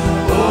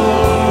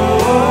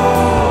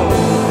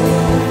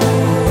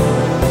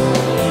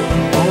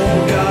 Oh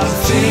God,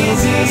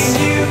 Jesus,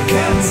 you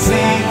can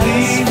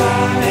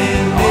satisfy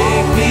and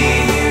make me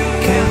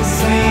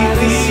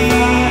completely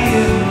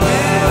in love.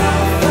 When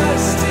I'm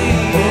thirsty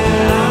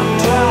and I'm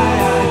dry,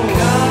 I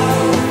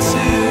come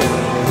to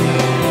you.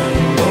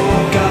 Oh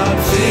God,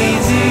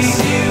 Jesus,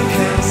 you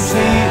can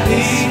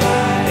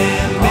satisfy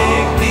and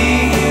make me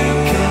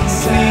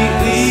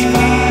completely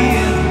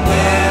in love.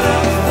 When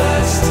I'm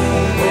thirsty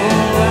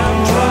and I'm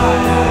dry,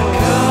 I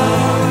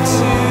come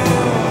to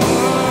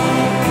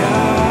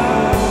God.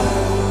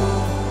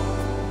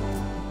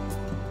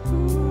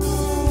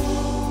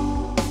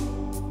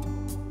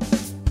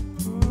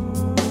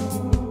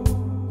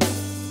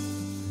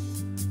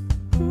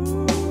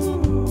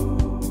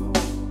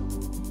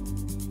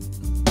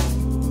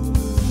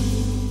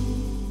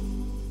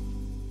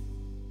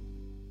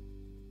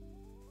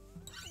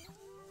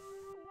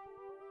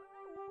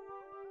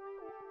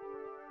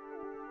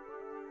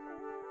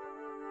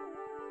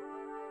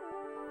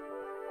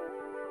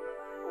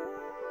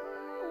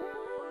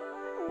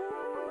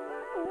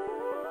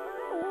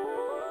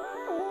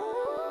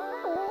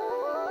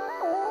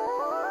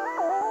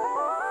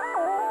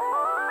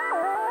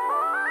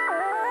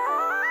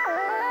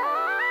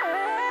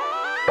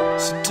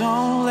 So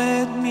don't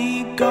let me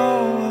go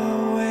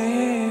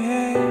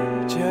away,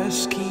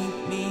 just keep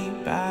me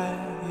by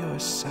your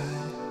side.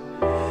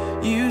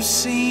 You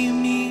see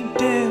me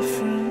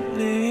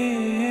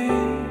differently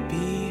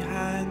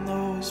behind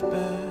those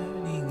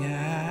burning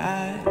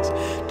eyes.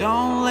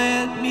 Don't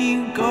let me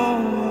go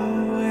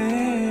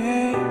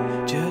away,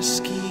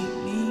 just keep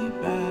me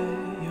by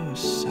your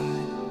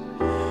side.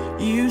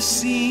 You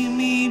see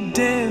me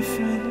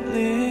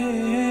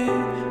differently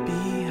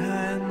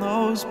behind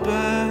those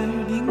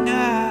burning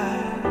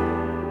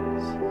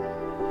eyes.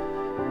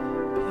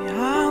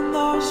 Behind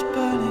those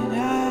burning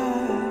eyes.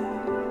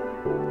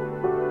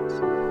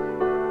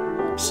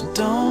 So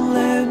don't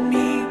let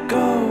me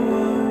go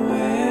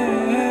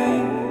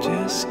away,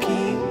 just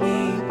keep me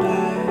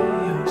by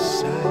your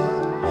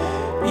side.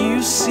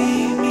 You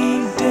see me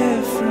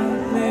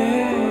differently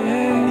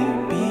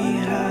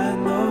behind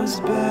those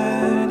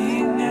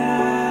burning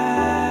eyes.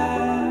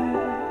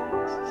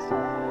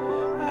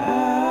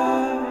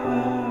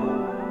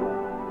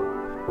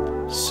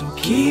 So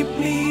Keep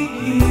me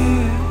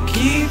here,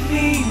 keep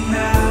me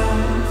now,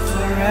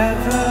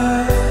 forever.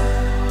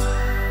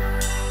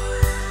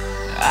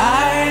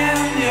 I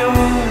am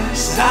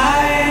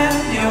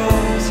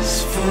yours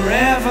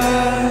forever.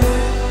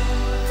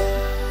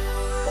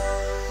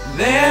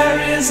 There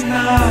is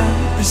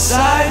none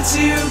besides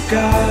you,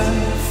 God,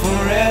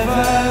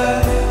 forever.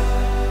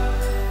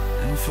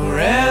 And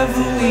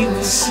forever we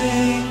will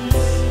sing,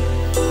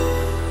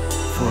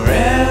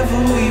 forever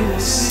we will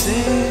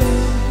sing.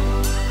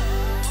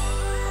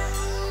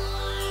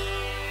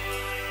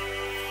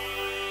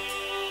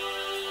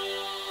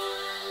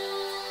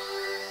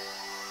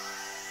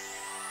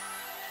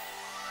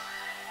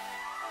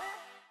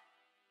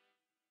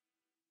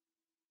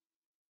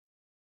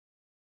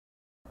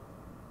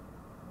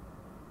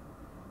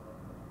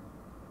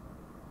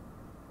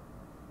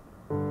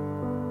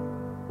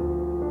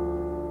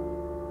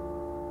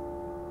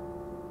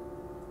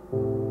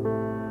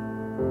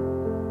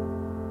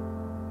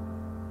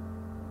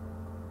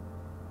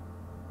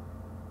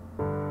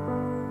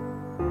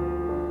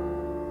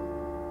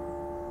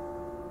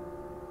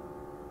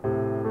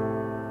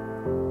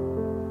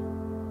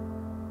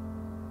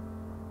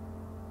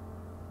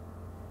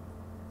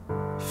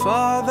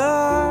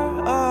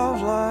 Father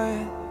of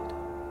light,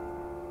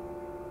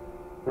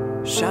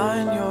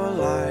 shine your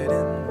light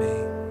in me.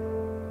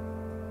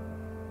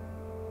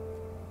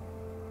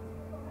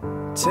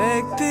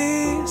 Take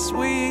these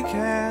weak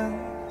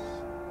hands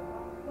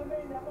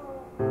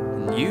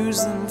and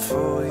use them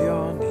for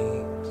your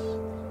needs.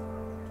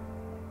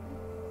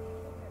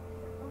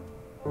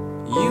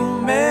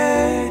 You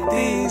made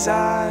these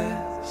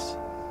eyes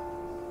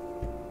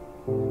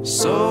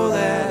so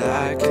that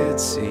I could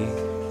see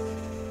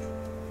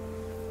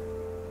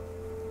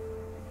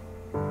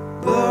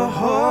the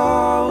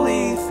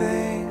holy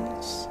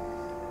things,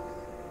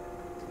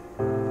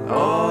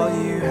 all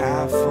you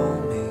have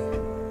for me.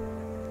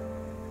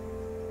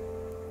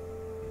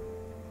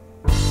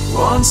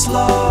 Once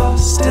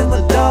lost in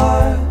the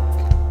dark,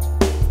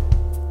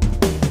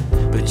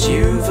 but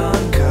you've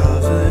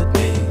uncovered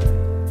me.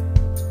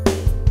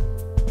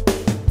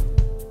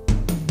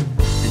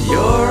 And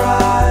your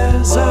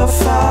eyes of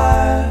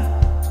fire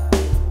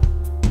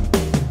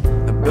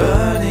are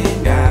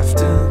burning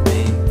after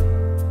me.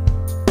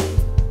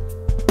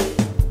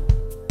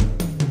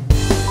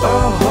 A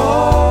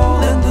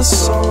hole in the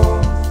soul,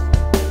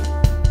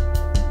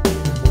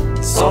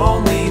 it's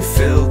only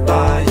filled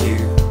by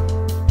you.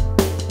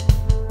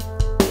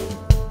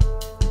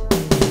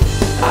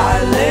 I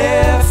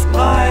lift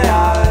my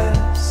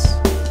eyes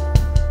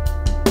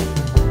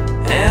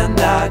and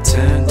I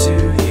turn to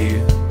you.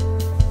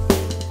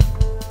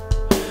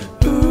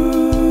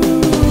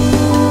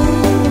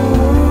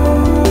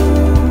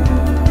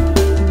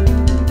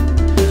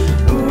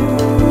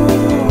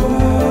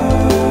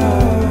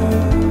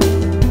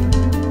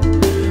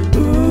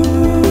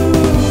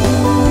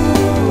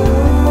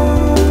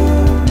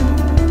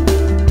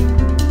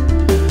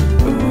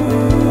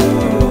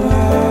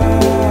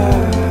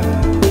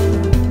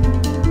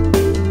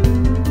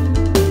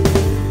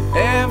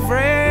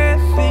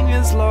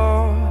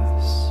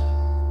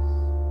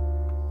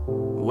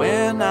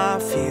 When I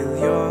feel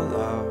your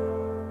love,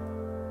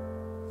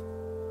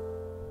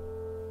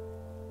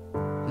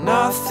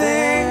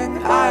 nothing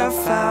I have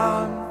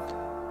found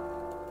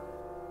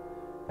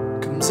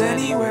comes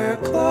anywhere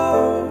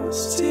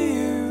close to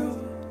you.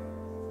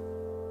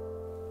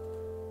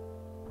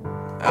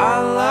 I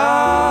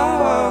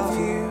love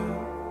you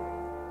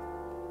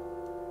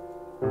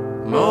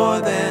more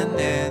than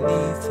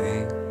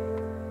anything.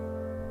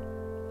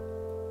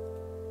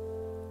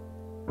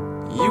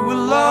 You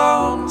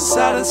alone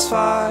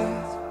satisfy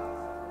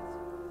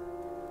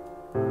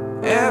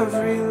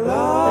every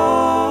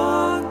longing.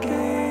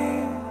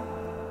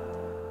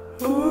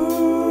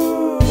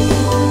 Ooh.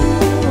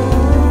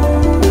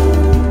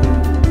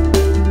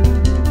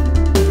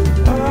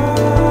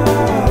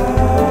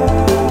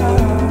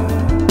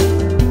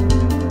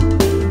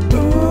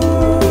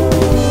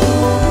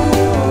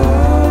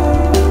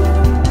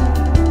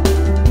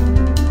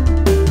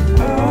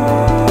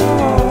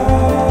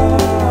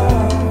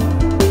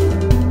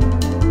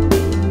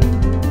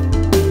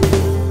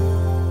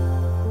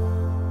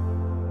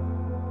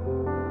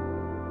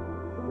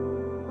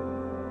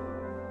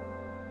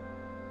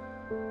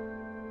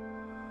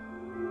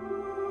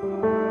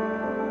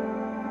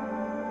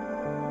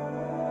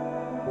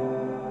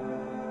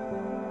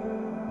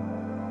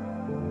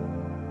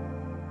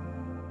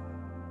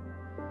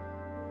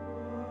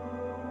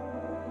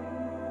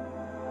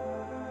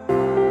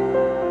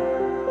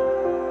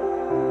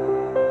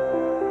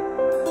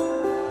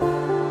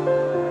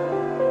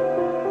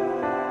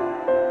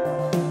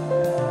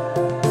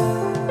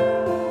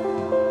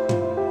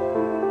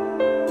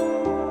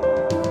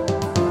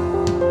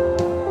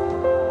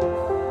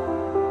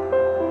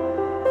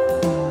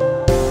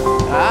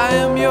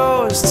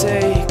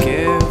 Take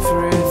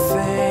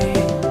everything,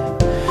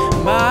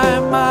 my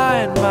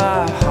mind,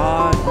 my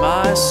heart,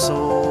 my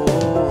soul,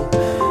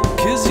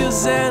 'cause you're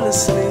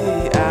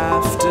zealously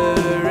after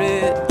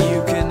it.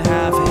 You can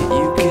have it,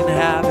 you can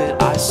have it.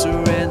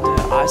 surrender,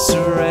 I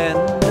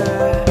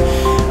surrender.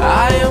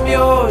 I am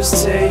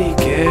yours,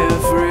 take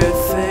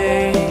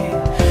everything.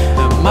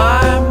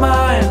 My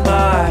mind,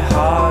 my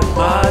heart,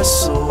 my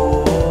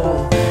soul.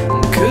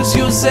 'Cause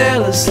you're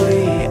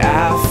zealously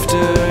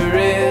after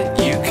it.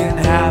 You can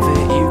have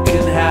it, you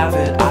can have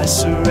it. I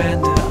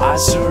surrender, I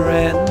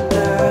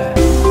surrender.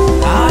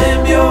 I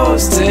am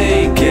yours,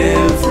 take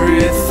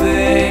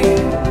everything.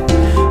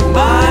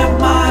 My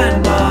mind,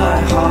 my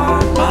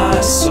heart, my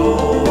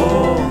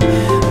soul.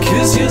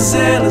 'Cause you're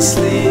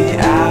zealously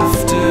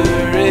after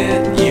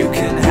it. You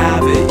can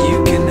have it, you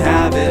can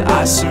have it.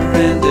 I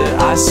surrender,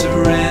 I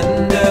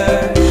surrender.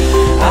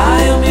 I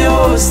am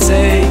yours,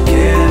 take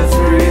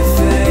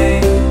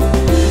everything.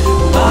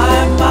 My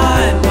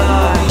mind,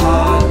 my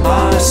heart,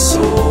 my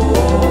soul.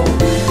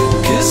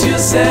 'Cause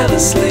you're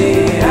zealously